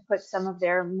starting to put some of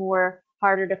their more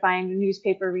harder to find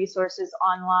newspaper resources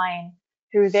online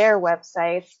through their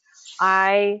websites.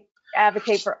 I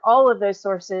advocate for all of those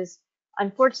sources.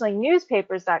 Unfortunately,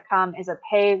 newspapers.com is a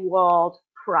paywalled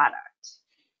product.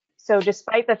 So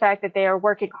despite the fact that they are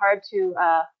working hard to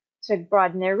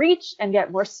broaden their reach and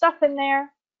get more stuff in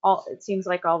there, it seems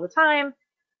like all the time,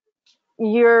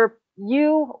 you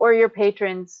or your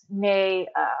patrons may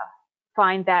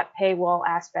find that paywall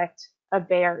aspect a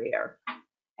barrier.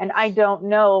 And I don't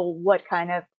know what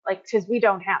kind of, because we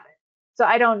don't have it. So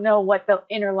I don't know what the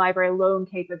interlibrary loan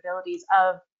capabilities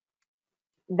of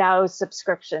those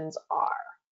subscriptions are.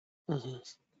 Mm-hmm.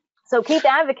 So keep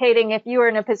advocating if you are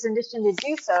in a position to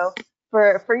do so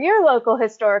for your local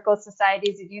historical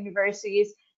societies and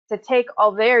universities to take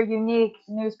all their unique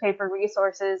newspaper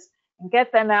resources and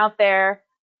get them out there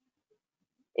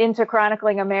into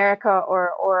Chronicling America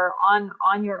or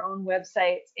on your own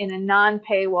websites in a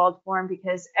non-paywalled form,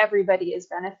 because everybody is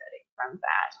benefiting from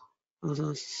that.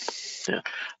 Mm-hmm. Yeah,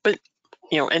 but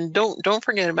and don't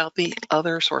forget about the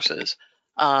other sources,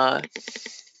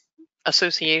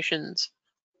 associations.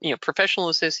 Professional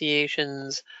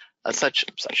associations such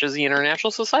as the International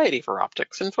Society for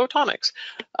Optics and Photonics,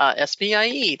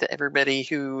 SPIE, to everybody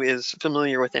who is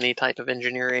familiar with any type of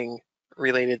engineering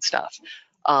related stuff.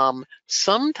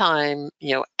 Sometime,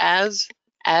 as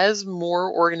As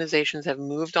more organizations have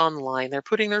moved online, they're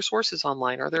putting their sources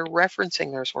online, or they're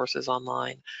referencing their sources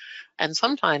online. And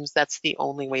sometimes that's the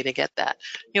only way to get that.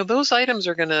 Those items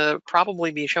are going to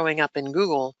probably be showing up in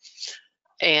Google.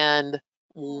 And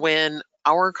when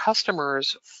our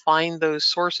customers find those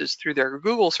sources through their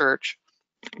Google search,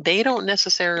 they don't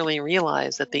necessarily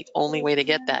realize that the only way to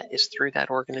get that is through that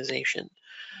organization.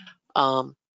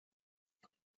 Or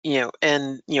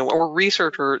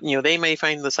researcher, they may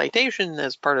find the citation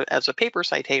as a paper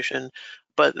citation,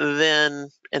 but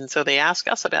then, and so they ask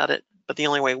us about it, but the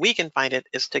only way we can find it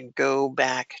is to go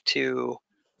back to,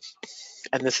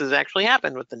 and this has actually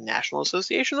happened with the National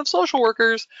Association of Social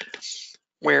Workers,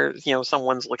 where,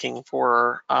 someone's looking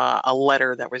for a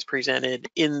letter that was presented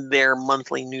in their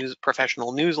monthly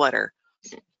professional newsletter,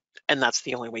 and that's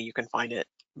the only way you can find it.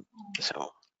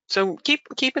 So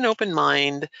keep an open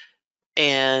mind,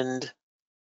 and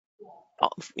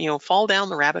fall down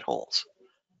the rabbit holes,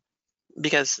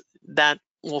 because that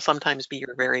will sometimes be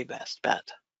your very best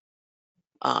bet.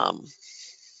 And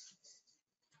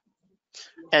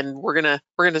we're gonna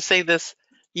say this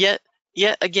yet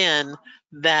again,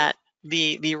 that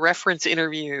the reference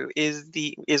interview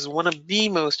is one of the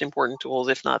most important tools,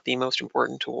 if not the most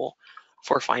important tool,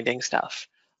 for finding stuff.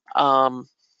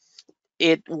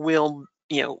 It will,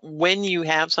 when you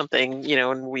have something,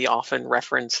 and we often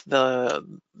reference the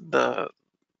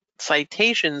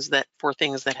citations for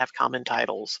things that have common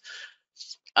titles.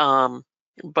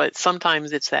 But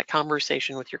sometimes it's that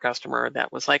conversation with your customer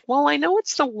that was like, well, I know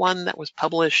it's the one that was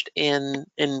published in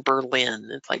Berlin.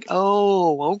 It's like,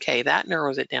 oh, okay, that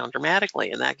narrows it down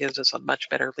dramatically, and that gives us a much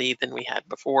better lead than we had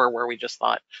before, where we just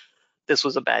thought this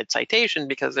was a bad citation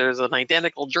because there's an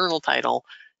identical journal title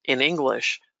in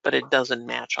English, but it doesn't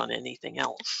match on anything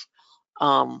else.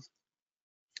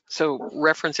 So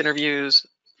reference interviews,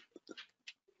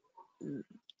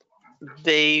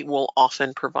 they will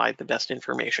often provide the best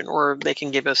information, or they can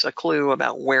give us a clue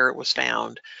about where it was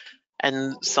found.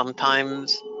 And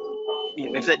sometimes,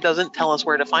 if it doesn't tell us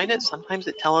where to find it, sometimes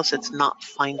it tells us it's not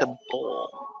findable.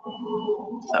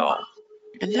 So,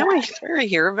 and now I swear I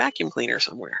hear a vacuum cleaner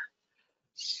somewhere.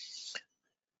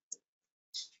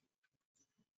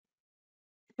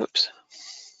 Oops.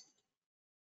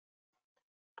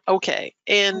 Okay,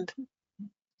 and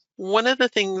one of the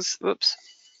things, oops.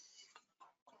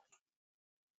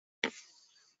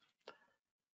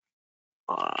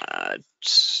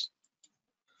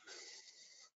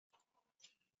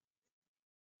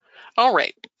 All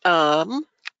right,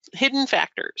 hidden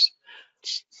factors.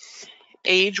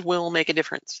 Age will make a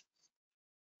difference.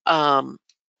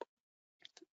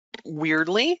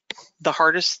 Weirdly,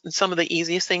 some of the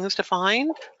easiest things to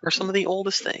find are some of the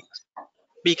oldest things,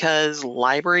 because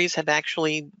libraries are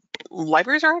actually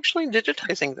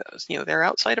digitizing those. They're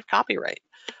outside of copyright.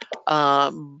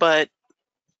 But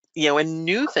and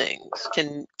new things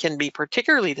can be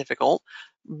particularly difficult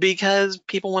because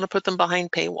people want to put them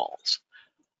behind paywalls.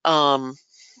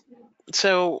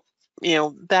 So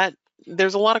that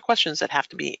there's a lot of questions that have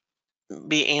to be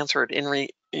answered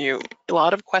a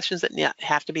lot of questions that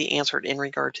have to be answered in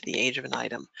regard to the age of an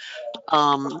item.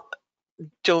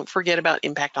 Don't forget about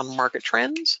impact on market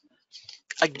trends.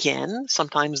 Again,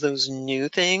 sometimes those new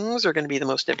things are going to be the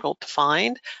most difficult to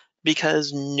find,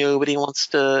 because nobody wants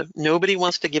to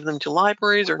give them to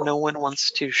libraries, or no one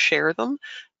wants to share them.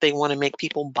 They want to make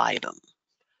people buy them.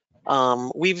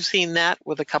 We've seen that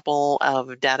with a couple of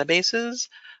databases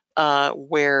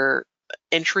where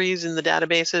entries in the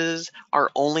databases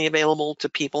are only available to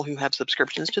people who have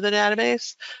subscriptions to the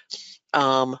database,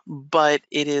 but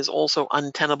it is also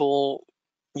untenable,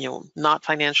 not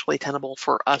financially tenable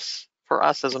for us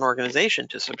as an organization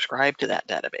to subscribe to that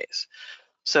database.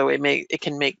 So it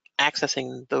can make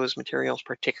accessing those materials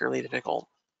particularly difficult.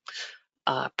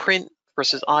 Print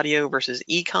versus audio versus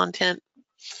e-content.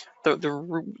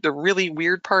 The really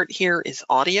weird part here is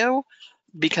audio,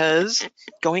 because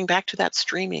going back to that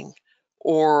streaming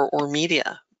or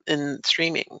media and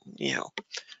streaming,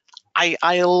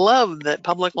 I love that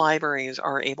public libraries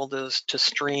are able to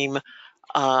stream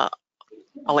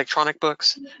electronic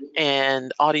books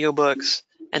and audiobooks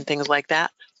and things like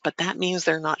that, but that means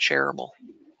they're not shareable.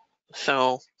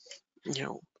 So,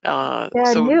 so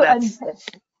that's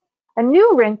a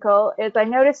new wrinkle is, I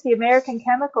noticed the American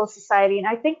Chemical Society, and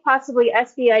I think possibly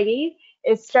SBIE,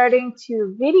 is starting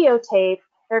to videotape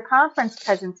their conference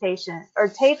presentation, or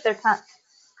tape their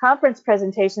conference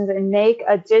presentations and make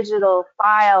a digital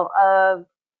file of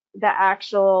the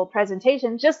actual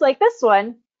presentation, just like this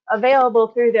one, available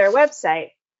through their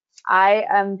website. I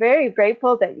am very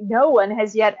grateful that no one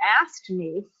has yet asked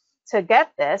me to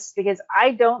get this, because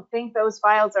I don't think those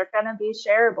files are going to be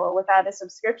shareable without a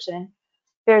subscription.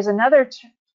 There's another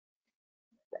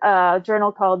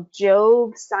journal called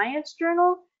Jove Science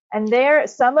Journal, and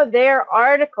some of their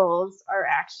articles are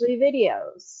actually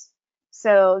videos.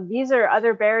 So these are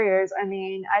other barriers. I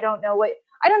mean, I don't know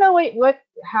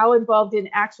how involved in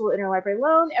actual interlibrary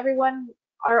loan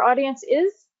our audience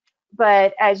is,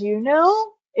 but as you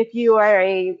know, if you are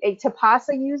a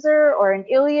Tapasa user or an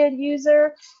Iliad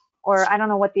user, or I don't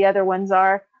know what the other ones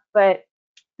are, but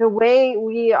the way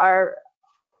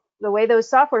those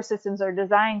software systems are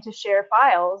designed to share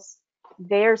files,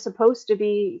 they're supposed to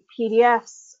be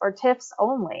PDFs or TIFFs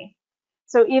only.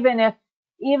 So even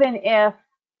if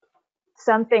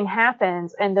something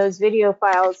happens and those video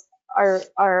files are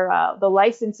the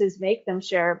licenses make them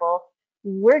shareable,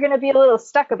 we're going to be a little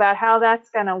stuck about how that's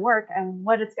going to work and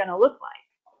what it's going to look like.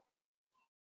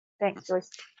 Thanks, Joyce.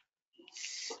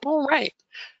 All right.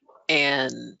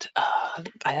 And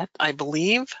I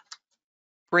believe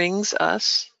brings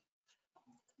us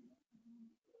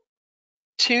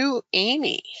to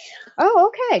Amy.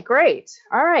 Oh, okay, great.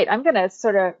 All right, I'm going to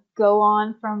sort of go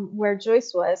on from where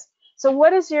Joyce was. So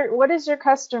what does your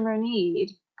customer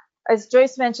need? As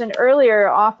Joyce mentioned earlier,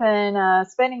 often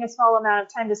spending a small amount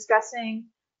of time discussing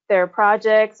their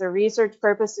projects or research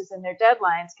purposes and their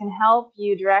deadlines can help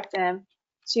you direct them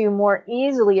to more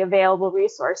easily available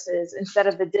resources instead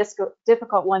of the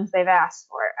difficult ones they've asked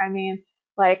for. I mean,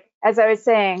 like, as I was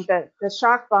saying, the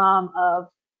shock bomb of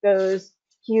those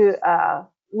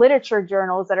literature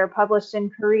journals that are published in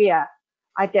Korea.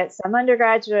 I get some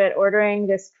undergraduate ordering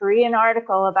this Korean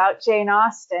article about Jane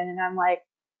Austen, and I'm like,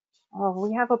 oh,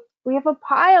 we have a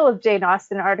pile of Jane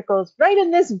Austen articles right in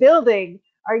this building.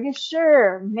 Are you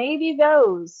sure? Maybe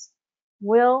those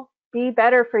will be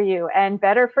better for you and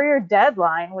better for your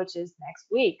deadline, which is next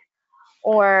week.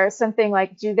 Or something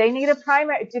like, do they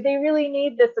really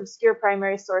need this obscure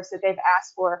primary source that they've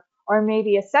asked for? Or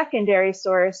maybe a secondary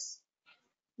source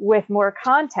with more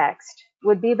context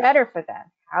would be better for them.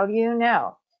 How do you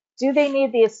know? Do they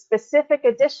need the specific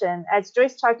edition? As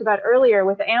Joyce talked about earlier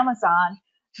with Amazon,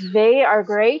 they are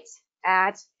great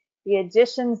at the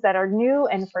editions that are new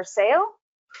and for sale.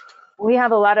 We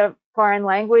have a lot of foreign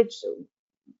language,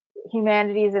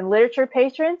 humanities, and literature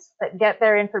patrons that get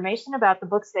their information about the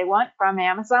books they want from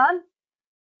Amazon,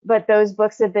 but those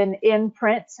books have been in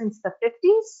print since the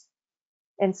 50s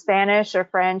in Spanish or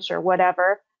French or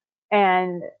whatever.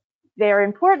 And they're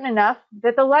important enough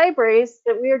that the libraries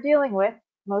that we are dealing with,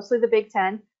 mostly the Big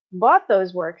Ten, bought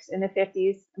those works in the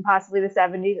 50s and possibly the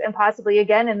 70s and possibly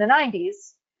again in the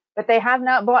 90s, but they have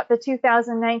not bought the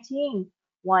 2019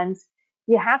 ones.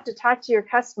 You have to talk to your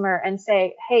customer and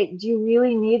say, hey, do you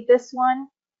really need this one?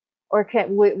 Or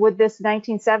would this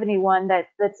 1971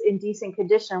 that's in decent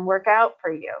condition work out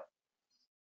for you?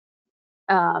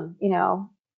 You know,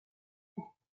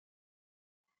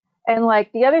 and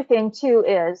like the other thing too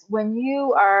is when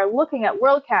you are looking at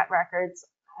WorldCat records,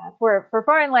 for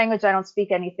foreign language, I don't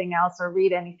speak anything else or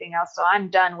read anything else, so I'm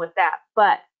done with that.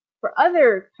 But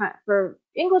for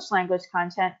English language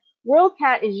content,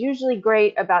 WorldCat is usually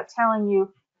great about telling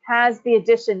you, has the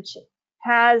edition,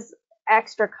 has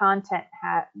extra content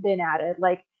been added?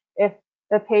 Like if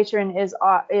the patron is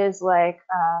like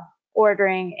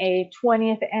ordering a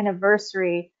 20th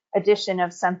anniversary edition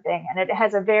of something, and it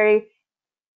has a very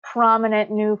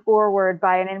prominent new foreword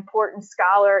by an important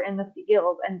scholar in the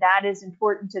field, and that is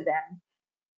important to them.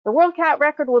 The WorldCat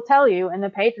record will tell you, and the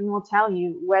patron will tell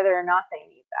you whether or not they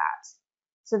need that.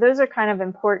 So those are kind of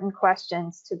important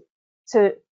questions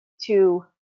to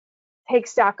take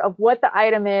stock of what the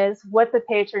item is, what the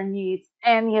patron needs,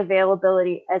 and the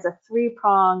availability as a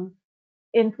three-pronged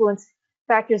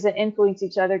factors that influence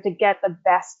each other to get the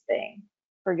best thing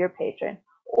for your patron,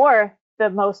 or the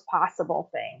most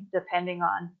possible thing, depending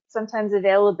on, sometimes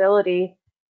availability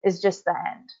is just the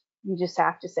end. You just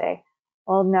have to say,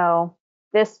 well, no,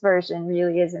 this version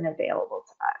really isn't available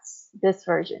to us. This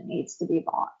version needs to be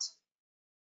bought.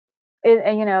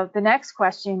 And you know, the next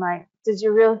question might, does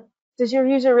your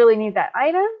user really need that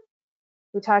item?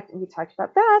 We talked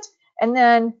about that. And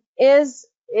then is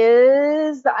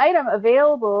the item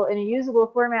available in a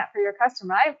usable format for your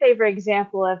customer? My favorite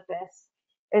example of this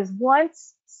is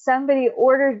once somebody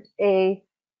ordered a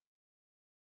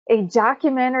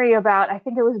documentary about, I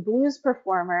think it was blues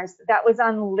performers, that was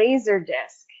on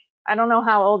Laserdisc. I don't know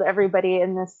how old everybody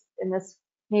in this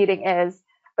meeting is,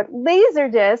 but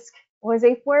Laserdisc was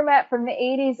a format from the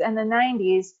 80s and the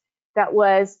 90s that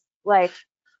was like,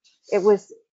 it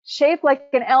was shaped like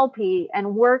an LP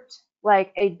and worked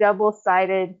like a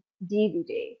double-sided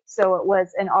DVD. So it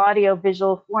was an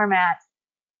audio-visual format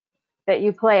that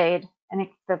you played, and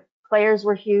the players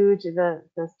were huge, the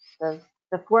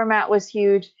format was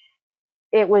huge.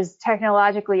 It was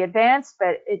technologically advanced,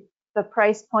 but the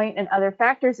price point and other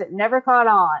factors, it never caught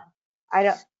on.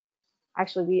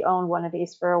 Actually, we owned one of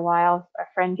these for a while. A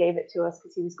friend gave it to us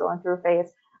because he was going through a phase,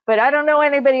 but I don't know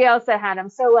anybody else that had them.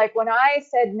 So like when I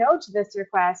said no to this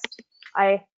request,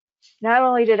 I not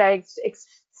only did I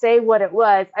say what it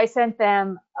was, I sent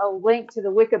them a link to the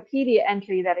Wikipedia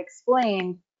entry that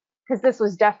explained, because this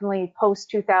was definitely post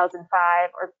 2005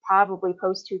 or probably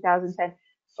post 2010,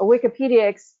 a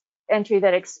Wikipedia entry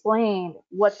that explained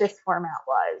what this format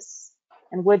was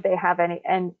and would they have any.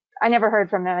 And I never heard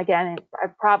from them again, and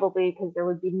probably because there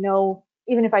would be no,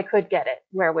 even if I could get it,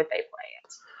 where would they play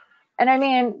it? And I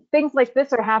mean, things like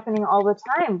this are happening all the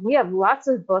time. We have lots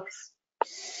of books,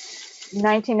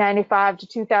 1995 to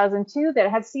 2002,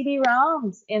 that have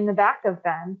CD-ROMs in the back of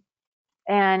them.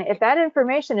 And if that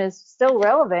information is still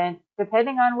relevant,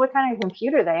 depending on what kind of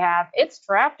computer they have, it's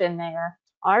trapped in there.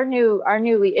 Our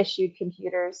newly issued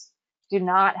computers do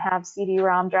not have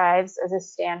CD-ROM drives as a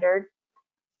standard.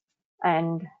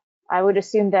 And I would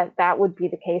assume that that would be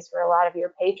the case for a lot of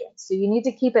your patrons. So you need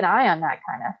to keep an eye on that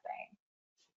kind of thing.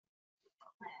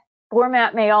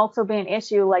 Format may also be an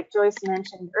issue, like Joyce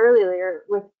mentioned earlier,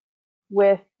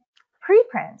 with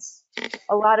preprints.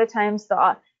 A lot of times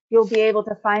you'll be able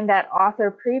to find that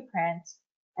author preprint,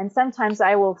 and sometimes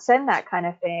I will send that kind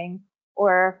of thing,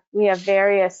 or we have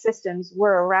various systems.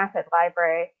 We're a rapid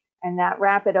library, and that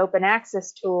rapid open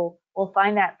access tool will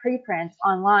find that preprint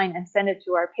online and send it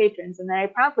to our patrons, and then I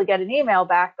promptly get an email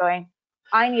back going,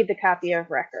 I need the copy of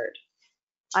record.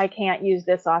 I can't use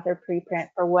this author preprint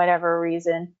for whatever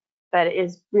reason. That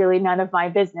is really none of my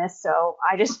business, so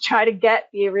I just try to get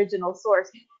the original source.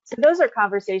 So those are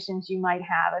conversations you might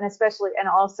have, and especially, and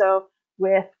also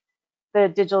with the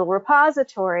digital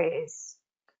repositories,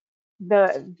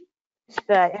 the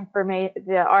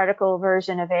article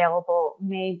version available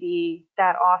may be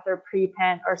that author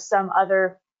preprint or some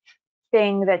other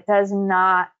thing that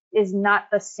is not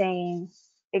the same,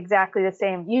 exactly the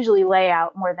same, usually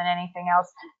layout more than anything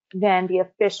else, than the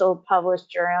official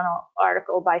published journal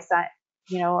article by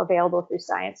available through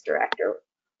Science Direct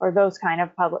or those kind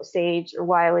of published Sage or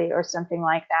Wiley or something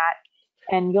like that.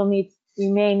 And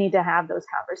you may need to have those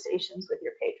conversations with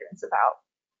your patrons about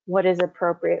what is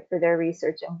appropriate for their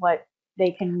research and what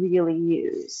they can really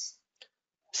use.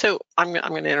 So I'm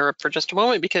going to interrupt for just a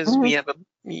moment because we have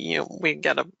we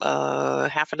got a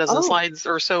half a dozen slides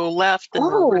or so left, and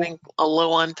we're running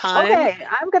low on time. Okay,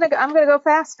 I'm gonna go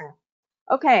faster.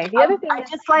 Okay, the other thing I'd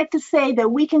just like to say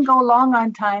that we can go long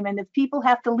on time, and if people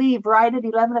have to leave right at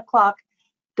 11 o'clock,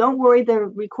 don't worry, the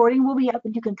recording will be up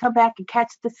and you can come back and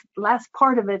catch this last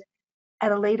part of it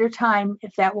at a later time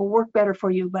if that will work better for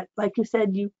you. But like you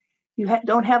said, you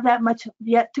don't have that much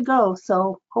yet to go,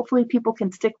 so hopefully people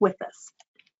can stick with us.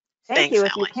 Thank you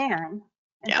if you can.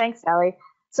 And thanks, Sally.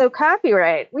 So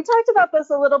copyright, we talked about this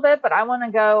a little bit, but I want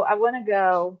to go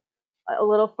a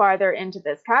little farther into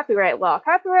this. Copyright law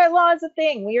is a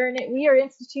thing. We are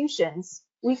institutions.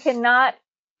 We cannot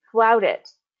flout it.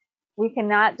 We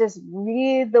cannot just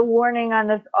read the warning on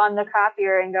the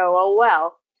copier and go, oh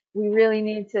well. We really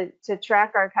need to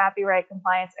track our copyright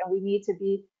compliance, and we need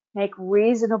to make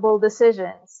reasonable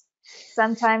decisions.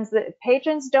 Sometimes the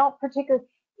patrons don't particularly,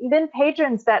 even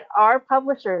patrons that are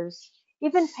publishers,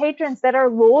 even patrons that are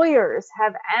lawyers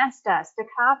have asked us to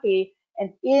copy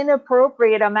an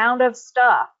inappropriate amount of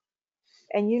stuff,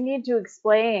 and you need to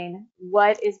explain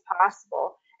what is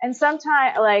possible. And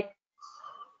sometimes, like,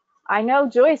 I know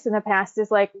Joyce in the past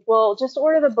is like, well, just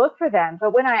order the book for them.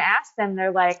 But when I ask them,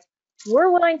 they're like,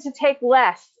 we're willing to take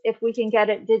less if we can get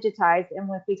it digitized and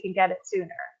if we can get it sooner.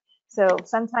 So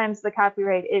sometimes the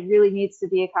copyright, it really needs to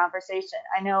be a conversation.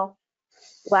 I know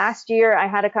last year I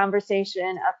had a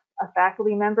conversation, a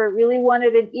faculty member really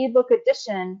wanted an ebook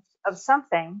edition of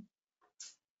something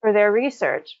for their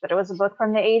research, but it was a book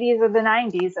from the 80s or the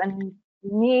 90s, and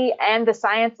me and the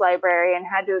science librarian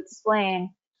had to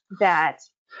explain that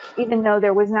even though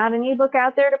there was not an ebook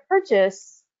out there to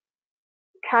purchase,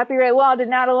 copyright law did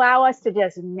not allow us to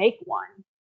just make one,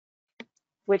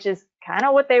 which is kind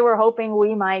of what they were hoping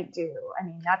we might do. I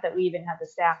mean, not that we even had the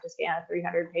staff to scan a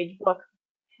 300-page book,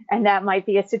 and that might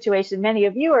be a situation many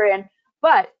of you are in,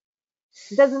 but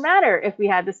it doesn't matter if we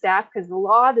had the staff because the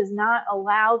law does not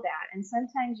allow that. And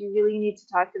sometimes you really need to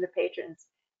talk to the patrons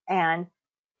and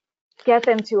get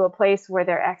them to a place where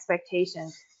their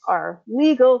expectations are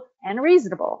legal and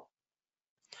reasonable.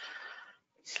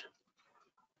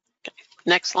 Okay.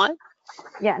 Next slide.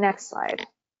 Yeah, next slide.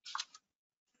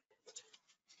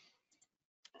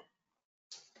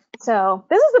 So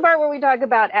this is the part where we talk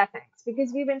about ethics.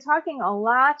 because we've been talking a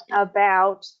lot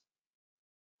about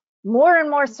more and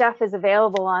more stuff is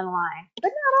available online, but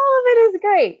not all of it is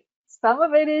great. Some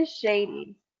of it is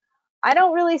shady. I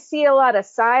don't really see a lot of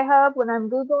Sci-Hub when I'm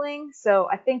Googling, so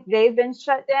I think they've been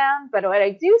shut down. But what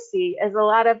I do see is a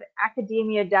lot of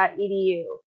academia.edu.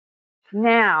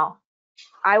 Now,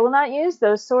 I will not use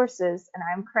those sources, and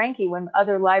I'm cranky when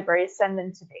other libraries send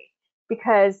them to me,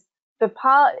 because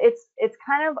it's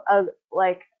kind of a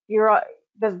like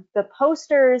the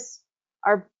posters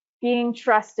are being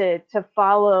trusted to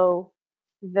follow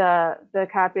the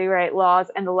copyright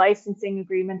laws and the licensing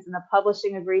agreements and the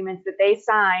publishing agreements that they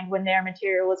signed when their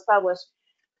material was published.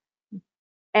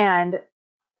 And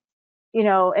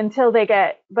until they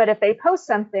but if they post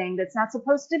something that's not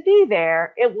supposed to be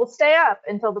there, it will stay up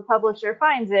until the publisher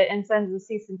finds it and sends a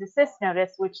cease and desist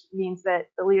notice, which means that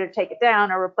they'll either take it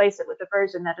down or replace it with a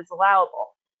version that is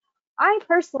allowable. I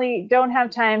personally don't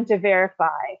have time to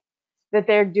verify that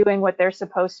they're doing what they're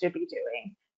supposed to be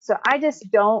doing. So I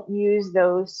just don't use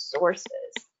those sources.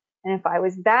 And if I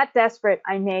was that desperate,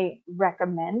 I may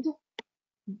recommend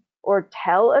or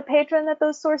tell a patron that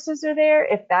those sources are there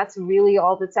if that's really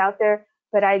all that's out there,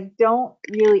 but I don't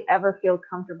really ever feel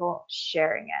comfortable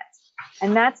sharing it.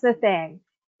 And that's the thing.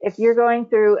 If you're going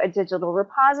through a digital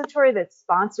repository that's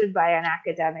sponsored by an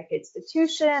academic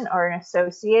institution or an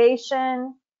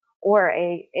association or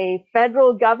a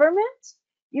federal government,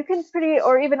 you can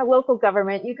or even a local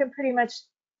government, you can pretty much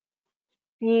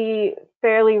be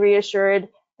fairly reassured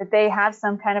that they have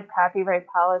some kind of copyright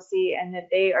policy and that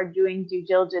they are doing due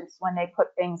diligence when they put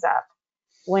things up.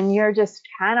 When you're just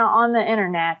kind of on the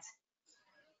internet,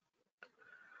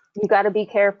 you got to be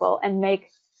careful and make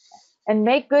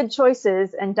good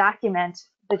choices and document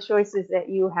the choices that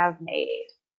you have made.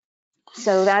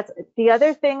 So that's the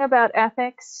other thing about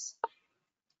ethics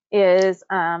is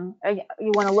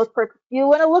you want to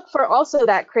look for also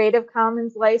that Creative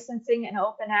Commons licensing and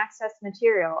open access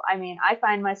material. I mean, I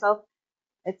find myself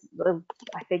it's been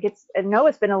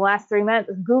the last 3 months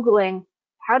Googling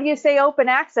how do you say open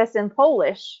access in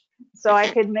Polish, so I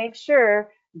could make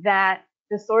sure that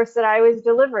the source that I was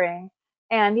delivering.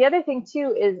 And the other thing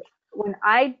too is when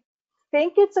I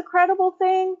think it's a credible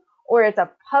thing, or it's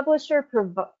a publisher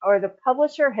or the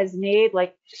publisher has made,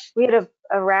 like we had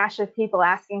a rash of people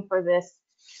asking for this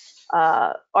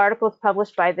articles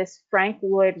published by this Frank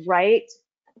Lloyd Wright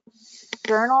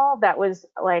journal that was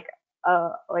like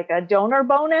a donor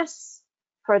bonus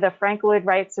for the Frank Lloyd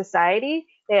Wright Society.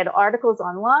 They had articles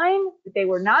online, but they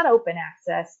were not open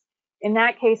access. In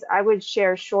that case, I would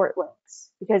share short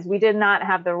links because we did not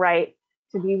have the right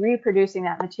to be reproducing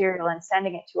that material and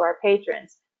sending it to our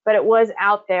patrons, but it was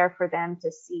out there for them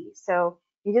to see. So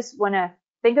you just want to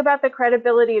think about the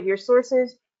credibility of your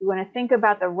sources. You want to think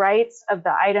about the rights of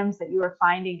the items that you are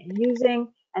finding and using,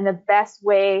 and the best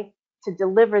way to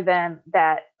deliver them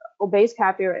that obeys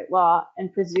copyright law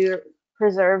and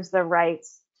preserves the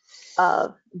rights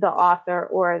of the author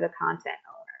or the content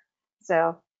owner. So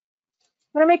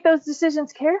I'm going to make those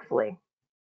decisions carefully.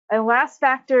 And last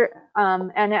factor,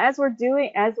 and as we're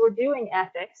doing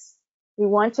ethics, we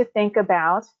want to think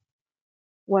about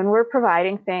when we're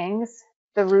providing things,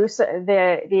 the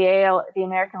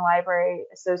American Library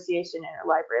Association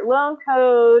Interlibrary Loan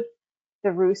Code,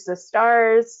 the RUSA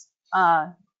STARS,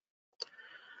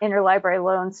 Interlibrary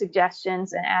Loan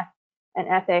Suggestions and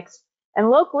Ethics. And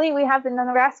locally, we have the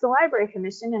Nebraska Library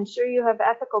Commission. I'm sure you have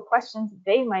ethical questions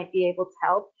they might be able to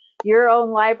help. Your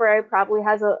own library probably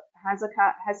has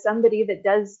somebody that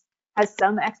has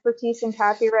some expertise in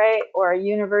copyright, or a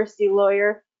university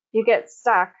lawyer. You get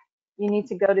stuck, you need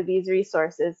to go to these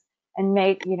resources and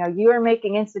you are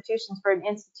making decisions for an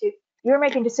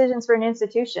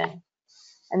institution,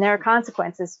 and there are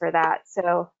consequences for that.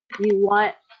 So you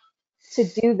want to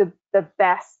do the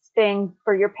best thing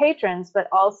for your patrons, but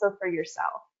also for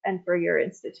yourself and for your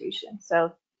institution.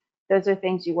 So those are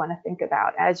things you want to think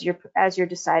about as you're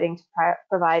deciding to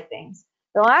provide things.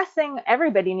 The last thing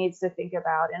everybody needs to think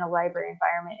about in a library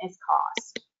environment is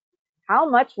cost. How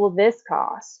much will this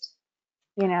cost?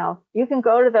 You can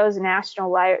go to those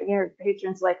national your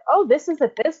patrons like, oh, this is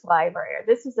at this library, or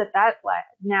this is at that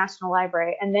national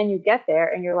library, and then you get there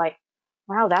and you're like,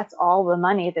 wow, that's all the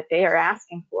money that they are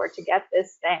asking for to get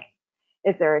this thing.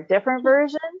 Is there a different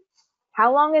version?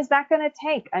 How long is that going to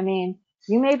take? I mean,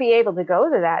 you may be able to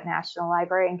go to that national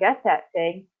library and get that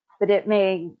thing, but it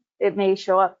may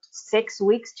show up 6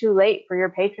 weeks too late for your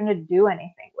patron to do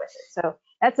anything with it. So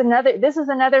this is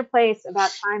another place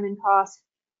about time and cost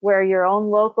where your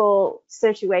own local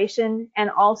situation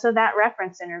and also that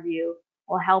reference interview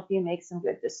will help you make some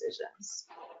good decisions.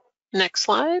 Next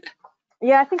slide.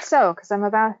 Yeah, I think so, because I'm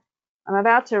about I'm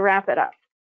about to wrap it up.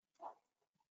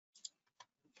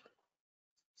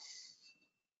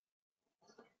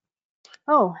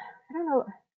 Oh, I don't know.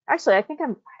 Actually, I don't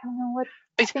know what,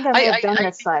 I think I may have done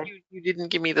this slide. You didn't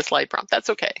give me the slide prompt. That's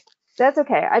okay. That's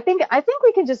okay. I think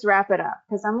we can just wrap it up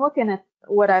because I'm looking at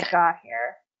what I've got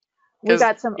here. We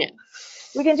got some,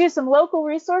 we can do some local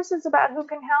resources about who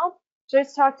can help.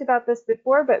 Joyce talked about this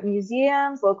before, but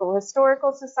museums, local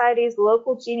historical societies,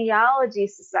 local genealogy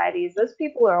societies, those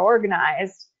people are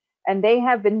organized and they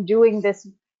have been doing this,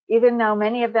 even though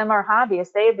many of them are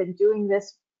hobbyists, they have been doing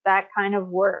that kind of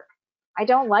work. I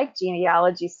don't like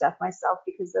genealogy stuff myself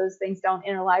because those things don't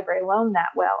interlibrary loan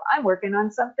that well. I'm working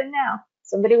on something now.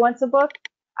 Somebody wants a book,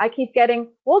 I keep getting,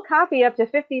 we'll copy up to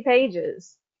 50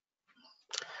 pages.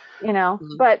 You know,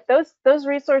 but those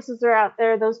resources are out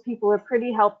there. Those people are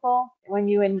pretty helpful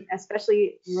when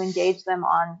especially you engage them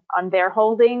on their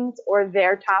holdings or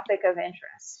their topic of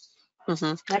interest.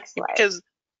 Next slide. Because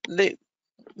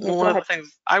one of the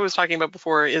things I was talking about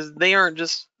before is they aren't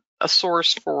just a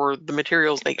source for the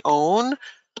materials they own,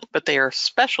 but they are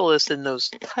specialists in those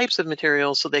types of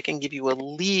materials, so they can give you a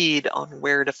lead on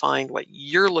where to find what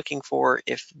you're looking for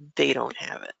if they don't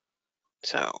have it.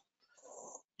 So,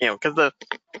 you know, because the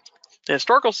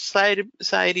historical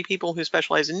society people who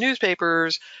specialize in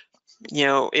newspapers, you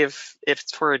know, if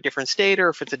it's for a different state or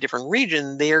if it's a different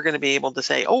region, they are going to be able to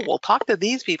say, oh, well, talk to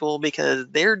these people because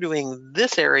they're doing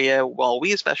this area while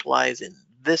we specialize in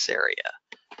this area.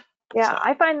 Yeah, so.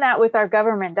 I find that with our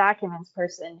government documents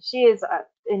person. She is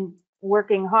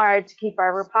working hard to keep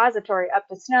our repository up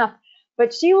to snuff,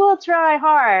 but she will try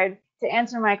hard to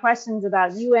answer my questions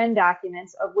about UN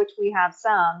documents, of which we have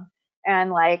some,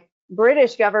 and like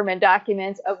British government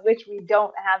documents, of which we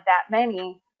don't have that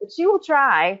many, but she will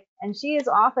try, and she is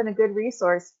often a good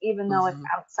resource, even though it's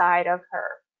outside of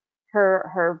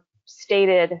her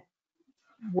stated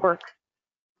work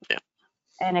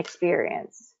and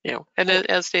experience. You know, and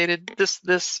as stated,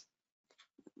 this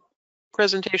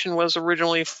presentation was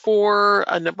originally for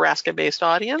a Nebraska-based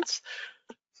audience.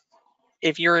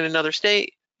 If you're in another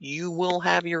state, you will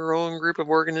have your own group of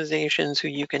organizations who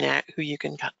you can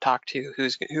talk to,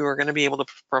 who are going to be able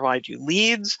to provide you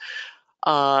leads,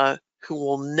 who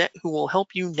will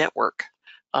help you network.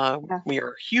 We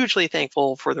are hugely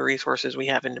thankful for the resources we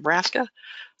have in Nebraska.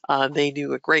 They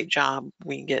do a great job.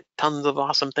 We get tons of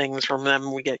awesome things from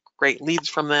them. We get great leads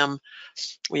from them.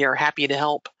 We are happy to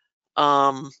help.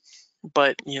 But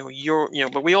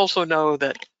but we also know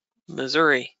that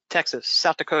Missouri, Texas,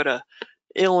 South Dakota,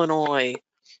 Illinois,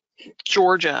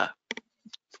 Georgia,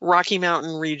 Rocky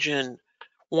Mountain region,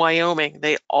 Wyoming,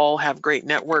 they all have great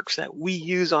networks that we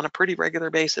use on a pretty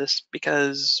regular basis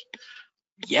because,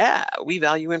 yeah, we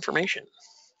value information.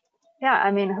 Yeah, I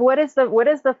mean, what is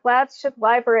the flagship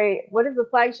library? What is the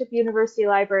flagship university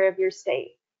library of your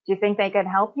state? Do you think they can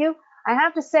help you? I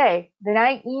have to say that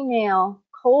I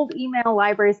cold email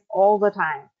libraries all the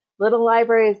time. Little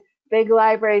libraries, big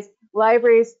libraries,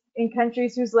 libraries in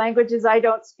countries whose languages I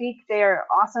don't speak. They are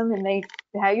awesome, and they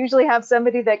usually have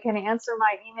somebody that can answer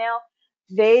my email.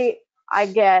 I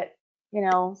get,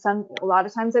 a lot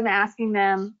of times I'm asking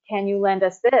them, can you lend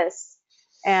us this?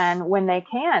 And when they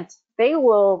can't, they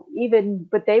will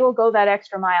go that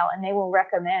extra mile and they will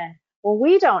recommend, well,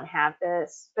 we don't have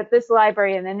this, but this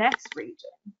library in the next region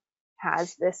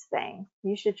has this thing.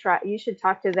 You should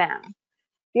talk to them.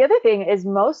 The other thing is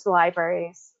most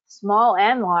libraries, small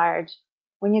and large,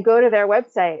 when you go to their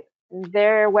website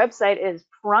is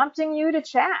prompting you to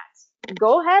chat.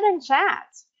 Go ahead and chat.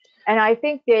 And I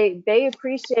think they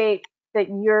appreciate that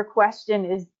your question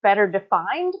is better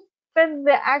defined than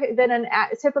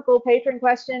a typical patron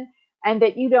question, and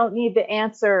that you don't need the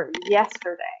answer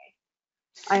yesterday.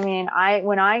 I mean,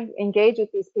 when I engage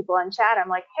with these people on chat, I'm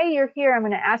like, hey, you're here. I'm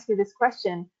going to ask you this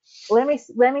question. Let me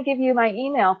give you my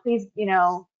email. Please,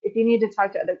 if you need to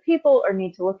talk to other people or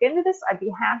need to look into this, I'd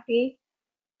be happy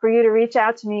for you to reach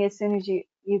out to me as soon as you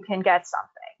can get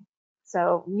something.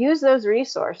 So use those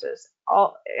resources.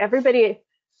 Almost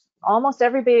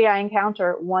everybody I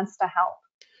encounter wants to help,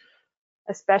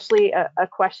 especially a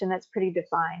question that's pretty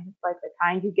defined, like the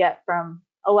kind you get from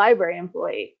a library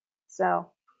employee. So.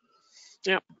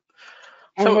 Yep.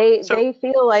 And they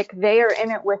feel like they are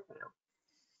in it with you.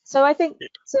 So I think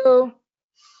so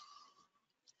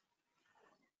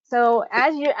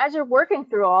as you're working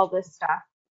through all this stuff,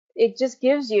 it just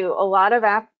gives you a lot of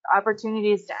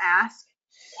opportunities to ask,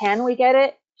 can we get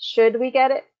it? Should we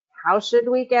get it? How should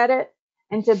we get it?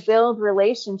 And to build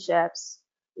relationships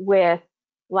with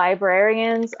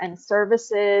librarians and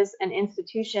services and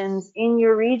institutions in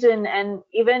your region and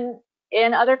even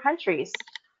in other countries.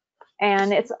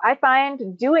 And I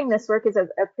find doing this work is a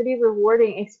pretty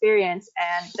rewarding experience,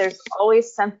 and there's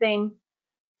always something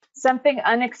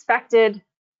unexpected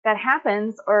that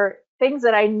happens, or things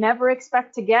that I never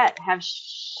expect to get have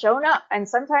shown up, and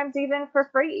sometimes even for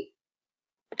free.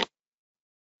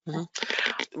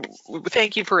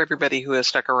 Thank you for everybody who has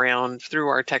stuck around through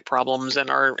our tech problems and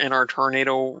our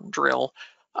tornado drill,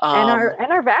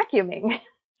 and our vacuuming,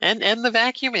 and the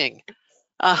vacuuming.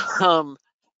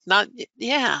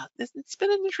 It's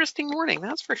been an interesting morning,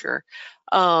 that's for sure.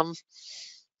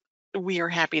 We are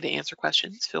happy to answer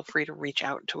questions. Feel free to reach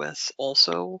out to us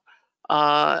also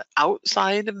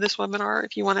outside of this webinar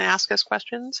if you want to ask us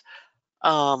questions.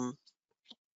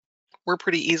 We're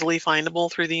pretty easily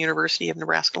findable through the University of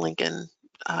Nebraska-Lincoln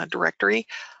directory,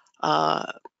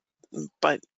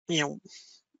 but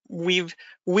we've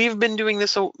been doing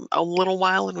this a little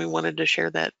while, and we wanted to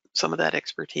share some of that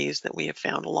expertise that we have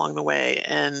found along the way.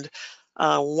 And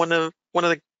one of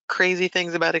the crazy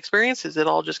things about experience is it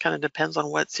all just kind of depends on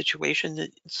what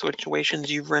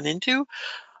situations you've run into.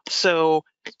 So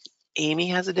Amy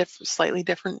has a slightly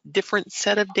different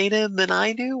set of data than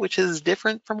I do, which is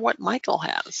different from what Michael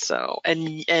has. So,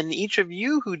 and each of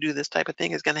you who do this type of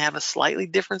thing is going to have a slightly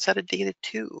different set of data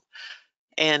too.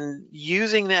 And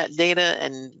using that data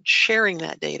and sharing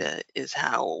that data is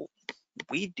how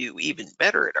we do even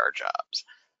better at our jobs.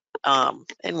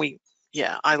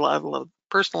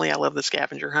 Personally, I love the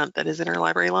scavenger hunt that is in our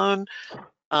library loan,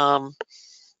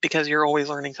 because you're always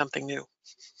learning something new.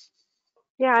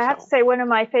 Yeah, I have to say, one of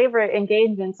my favorite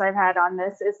engagements I've had on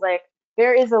this is, like,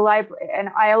 there is an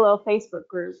ILL Facebook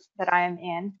group that I am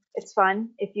in. It's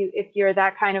fun. If you're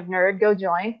that kind of nerd, go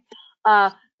join.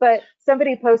 But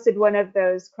somebody posted one of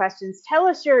those questions: tell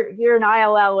us you're an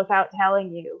ILL without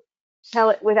telling you.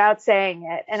 Tell it without saying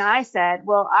it. And I said,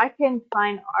 well, I can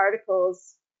find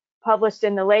articles published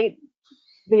in the late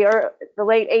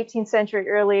 18th century,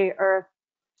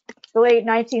 the late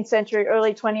 19th century,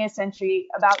 early 20th century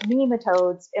about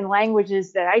nematodes in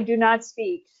languages that I do not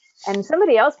speak. And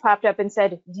somebody else popped up and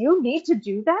said, do you need to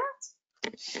do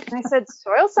that? And I said,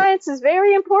 soil science is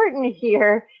very important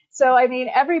here. So, I mean,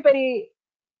 everybody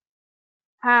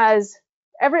has,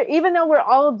 even though we're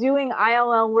all doing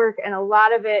ILL work, and a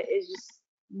lot of it is just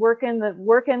working the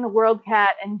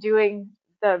WorldCat and doing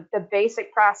the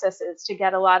basic processes to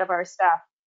get a lot of our stuff,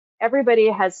 everybody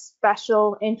has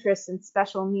special interests and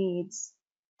special needs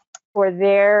for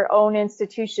their own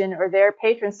institution or their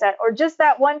patron set, or just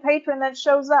that one patron that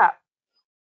shows up.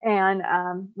 And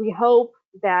we hope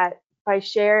that by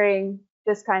sharing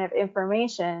this kind of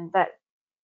information, that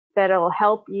it'll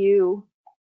help you,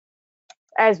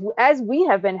 as we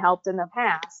have been helped in the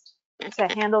past, to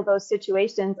handle those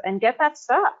situations and get that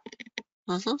stuff.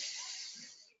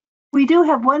 We do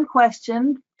have one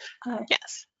question.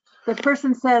 Yes. The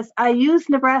person says, I use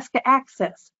Nebraska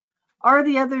Access. Are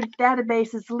the other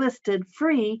databases listed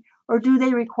free, or do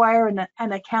they require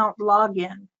an account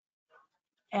login?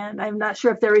 And I'm not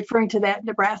sure if they're referring to that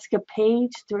Nebraska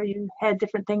page where you had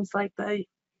different things like the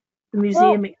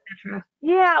museum, etc.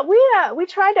 Yeah, we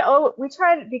tried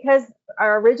because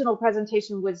our original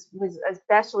presentation was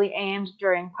especially aimed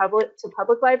during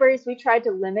public libraries. We tried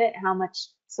to limit how much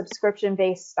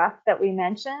subscription-based stuff that we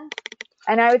mentioned.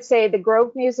 And I would say the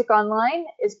Grove Music Online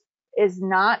is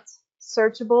not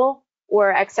searchable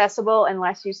or accessible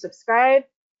unless you subscribe.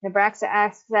 Nebraska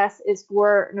Access is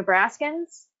for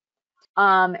Nebraskans.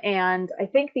 And I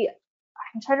think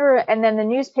and then the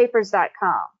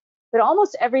newspapers.com. But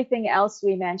almost everything else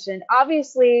we mentioned,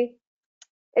 obviously,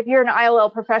 if you're an ILL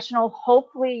professional,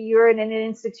 hopefully you're in an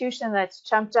institution that's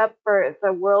chumped up for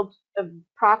the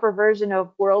proper version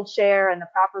of WorldShare and the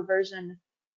proper version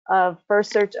of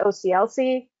First Search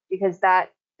OCLC, because the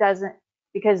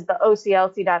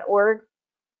OCLC.org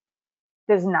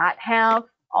does not have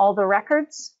all the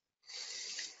records.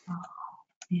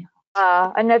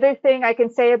 Another thing I can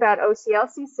say about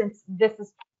OCLC, since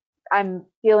I'm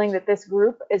feeling that this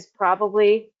group is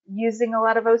probably using a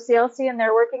lot of OCLC in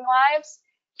their working lives.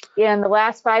 In the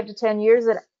last 5 to 10 years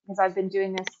because I've been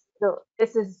doing this, I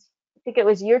think it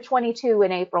was year 22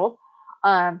 in April.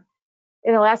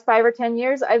 In the last 5 or 10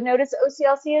 years, I've noticed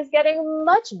OCLC is getting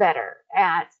much better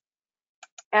at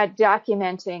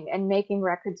documenting and making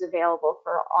records available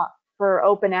for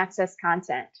open access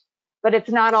content. But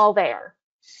it's not all there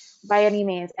by any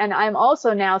means. And I'm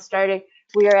also now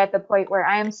we are at the point where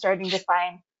I am starting to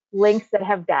find links that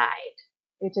have died,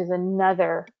 which is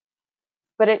another,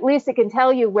 but at least it can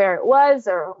tell you where it was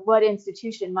or what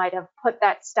institution might have put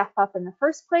that stuff up in the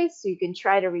first place, so you can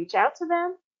try to reach out to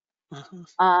them.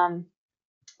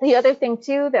 The other thing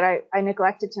too that I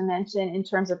neglected to mention in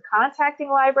terms of contacting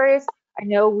libraries, I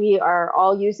know we are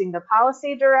all using the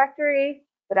policy directory,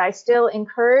 but I still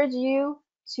encourage you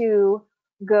to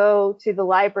go to the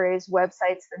library's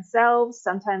websites themselves.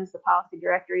 Sometimes the policy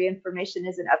directory information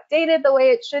isn't updated the way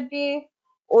it should be,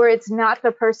 or it's not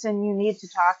the person you need to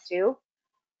talk to.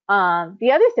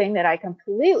 The other thing that I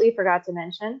completely forgot to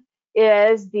mention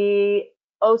is the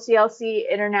OCLC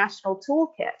International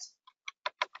Toolkit,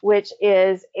 which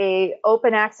is a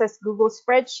open access Google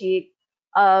spreadsheet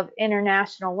of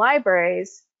international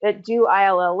libraries that do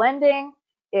ILL lending.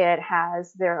 It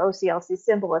has their OCLC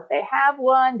symbol if they have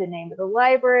one, the name of the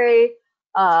library,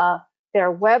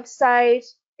 their website,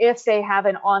 if they have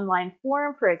an online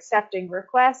form for accepting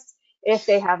requests, if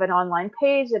they have an online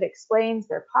page that explains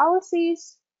their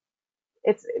policies.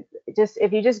 It's just,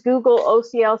 if you just Google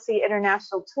OCLC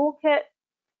International Toolkit,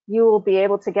 you will be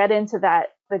able to get into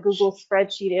that. The Google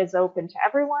spreadsheet is open to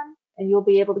everyone, and you'll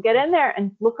be able to get in there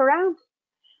and look around,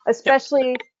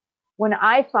 especially when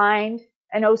I find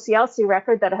an OCLC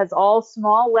record that has all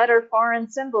small letter foreign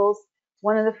symbols.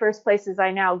 One of the first places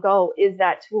I now go is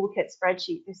that toolkit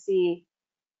spreadsheet to see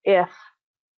if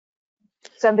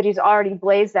somebody's already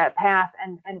blazed that path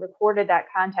and recorded that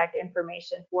contact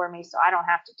information for me, so I don't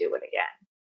have to do it again.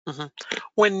 Mm-hmm.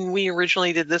 When we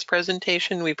originally did this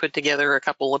presentation, we put together a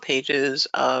couple of pages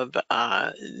of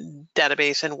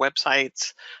database and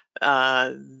websites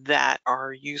that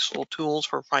are useful tools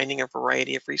for finding a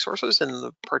variety of resources, and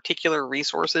the particular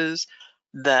resources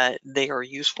that they are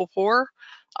useful for,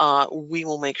 we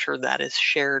will make sure that is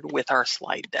shared with our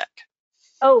slide deck.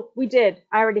 Oh, we did.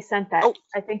 I already sent that. Oh.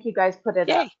 I think you guys put it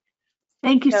Yay. up.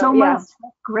 Thank you so much.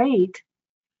 That's great.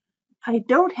 I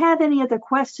don't have any other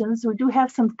questions. We do have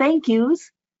some thank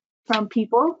yous from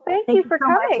people. Thank you for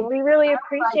coming. We really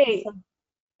appreciate it.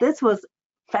 This was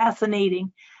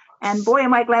fascinating. And boy,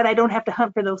 am I glad I don't have to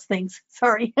hunt for those things.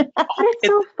 Sorry. It's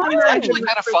so fun. It's actually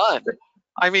kind of fun.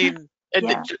 I mean,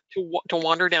 Yeah. to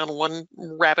wander down one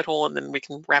rabbit hole and then we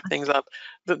can wrap things up.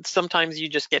 Sometimes you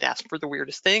just get asked for the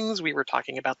weirdest things. We were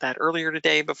talking about that earlier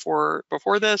today before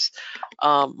this.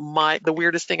 The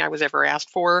weirdest thing I was ever asked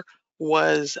for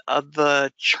was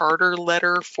the charter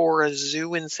letter for a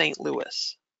zoo in St.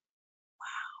 Louis.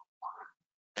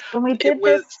 When we did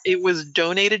this, it was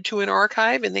donated to an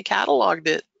archive and they cataloged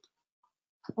it.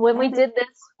 When we did this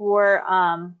for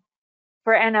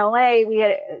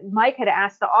NLA, Mike had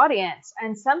asked the audience,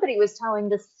 and somebody was telling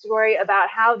this story about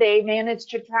how they managed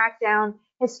to track down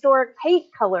historic paint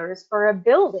colors for a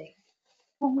building.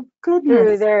 Oh,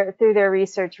 goodness. through their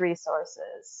research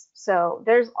resources. So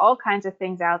there's all kinds of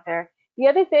things out there. The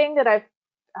other thing that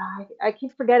I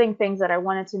keep forgetting things that I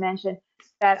wanted to mention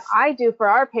that I do for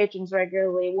our patrons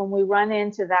regularly when we run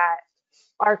into that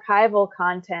archival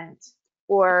content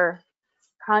or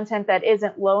content that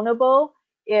isn't loanable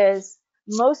is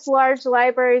most large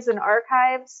libraries and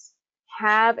archives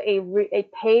have a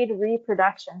paid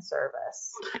reproduction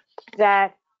service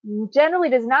that generally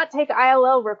does not take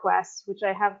ILL requests, which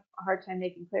I have a hard time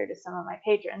making clear to some of my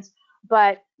patrons,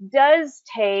 but does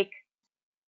take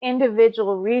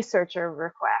individual researcher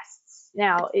requests.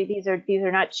 Now, these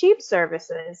are not cheap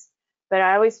services, but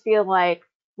I always feel like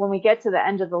when we get to the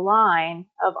end of the line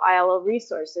of ILL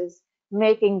resources,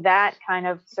 making that kind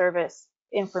of service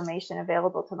information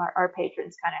available to our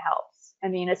patrons kind of helps. I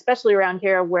mean, especially around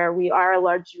here where we are a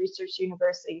large research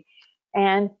university,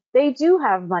 and they do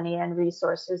have money and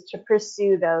resources to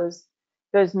pursue those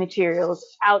materials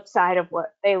outside of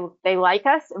what they like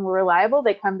us and we're reliable.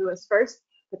 They come to us first,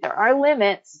 but there are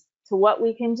limits to what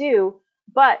we can do.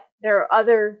 But there are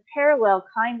other parallel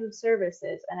kinds of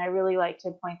services, and I really like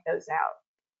to point those out.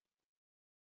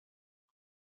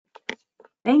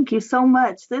 Thank you so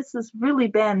much. This has really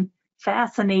been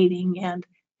fascinating, and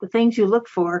the things you look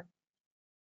for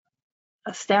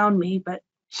astound me, but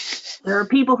there are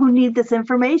people who need this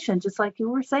information, just like you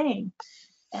were saying,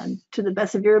 and to the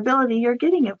best of your ability, you're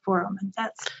getting it for them, and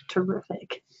that's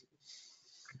terrific.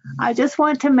 I just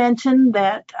want to mention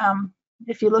that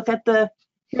if you look at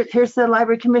here's the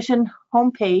Library Commission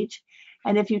homepage,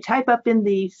 and if you type up in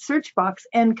the search box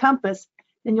NCompass,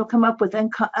 then you'll come up with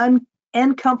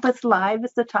NCompass Live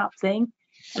is the top thing,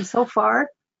 and so far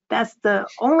that's the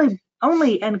only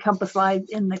NCompass Live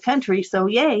in the country, so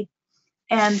yay.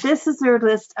 And this is their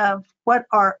list of what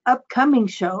are upcoming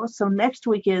shows. So next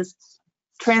week is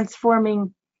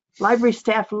Transforming Library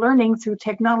Staff Learning Through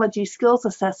Technology Skills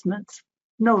Assessments.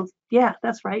 No, yeah,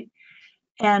 that's right.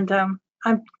 And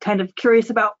I'm kind of curious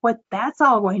about what that's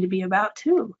all going to be about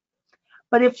too.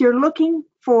 But if you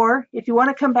want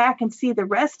to come back and see the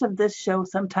rest of this show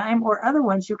sometime or other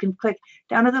ones, you can click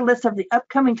down at the list of the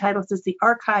upcoming titles is the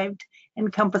archived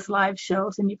NCompass Live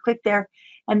shows, and you click there.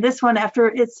 And this one, after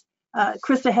it's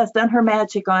Krista has done her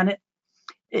magic on it.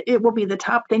 It will be the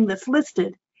top thing that's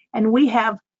listed. And we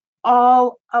have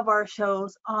all of our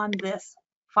shows on this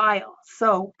file.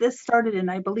 So this started in,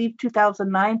 I believe,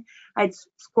 2009. I'd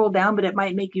scroll down, but it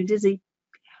might make you dizzy.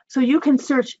 So you can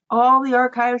search all the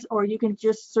archives, or you can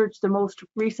just search the most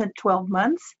recent 12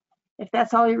 months, if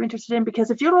that's all you're interested in.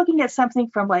 Because if you're looking at something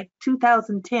from like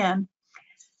 2010,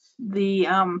 the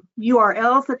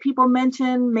URLs that people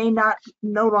mention may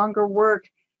no longer work.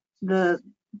 The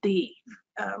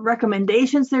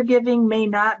recommendations they're giving may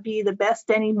not be the best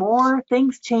anymore.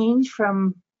 Things change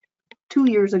from 2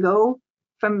 years ago,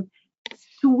 from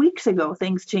 2 weeks ago,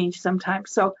 things change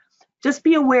sometimes. So just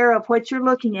be aware of what you're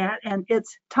looking at and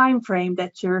its time frame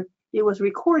that it was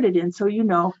recorded in, so you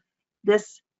know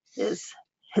this is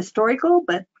historical,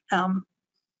 but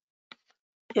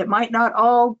it might not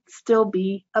all still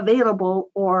be available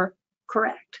or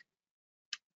correct.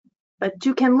 But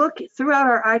you can look throughout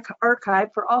our archive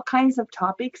for all kinds of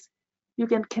topics. You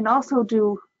can also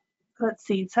do, let's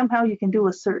see, somehow you can do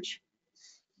a search.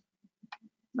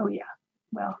 Oh yeah,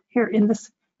 well, here in this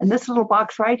little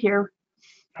box right here,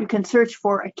 you can search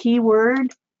for a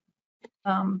keyword,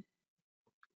 and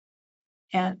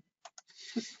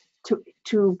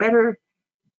to better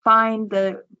find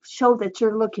the show that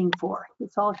you're looking for.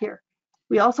 It's all here.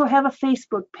 We also have a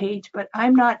Facebook page, but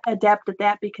I'm not adept at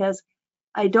that because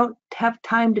I don't have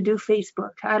time to do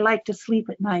Facebook. I like to sleep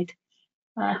at night.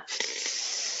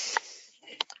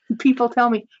 People tell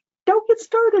me, don't get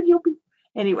started, you'll be...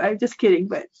 Anyway, I'm just kidding,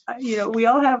 but we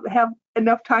all have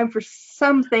enough time for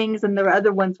some things, and there are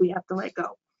other ones we have to let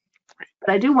go.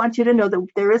 But I do want you to know that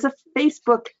there is a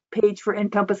Facebook page for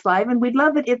NCompass Live, and we'd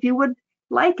love it if you would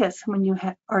like us when you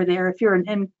are there, if you're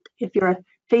a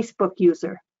Facebook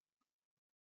user.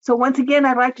 So once again,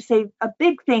 I'd like to say a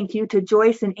big thank you to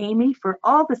Joyce and Amy for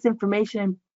all this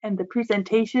information and the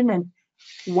presentation, and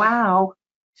wow.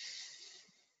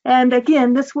 And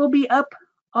again, this will be up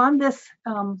on this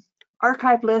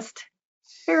archive list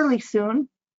fairly soon.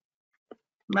 I'm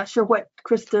not sure what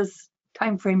Krista's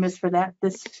time frame is for that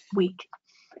this week.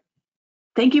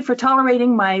 Thank you for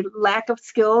tolerating my lack of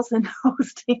skills in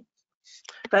hosting,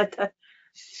 but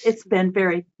it's been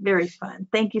very, very fun.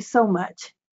 Thank you so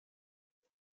much.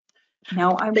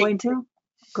 Now I'm going to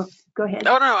go ahead.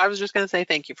 Oh, no, I was just going to say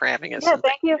thank you for having us. Yeah,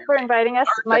 thank you for inviting us.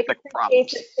 Mike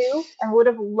appreciates it too, and would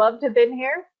have loved to have been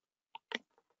here.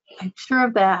 I'm sure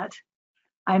of that.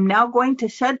 I'm now going to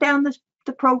shut down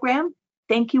the program.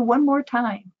 Thank you one more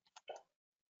time.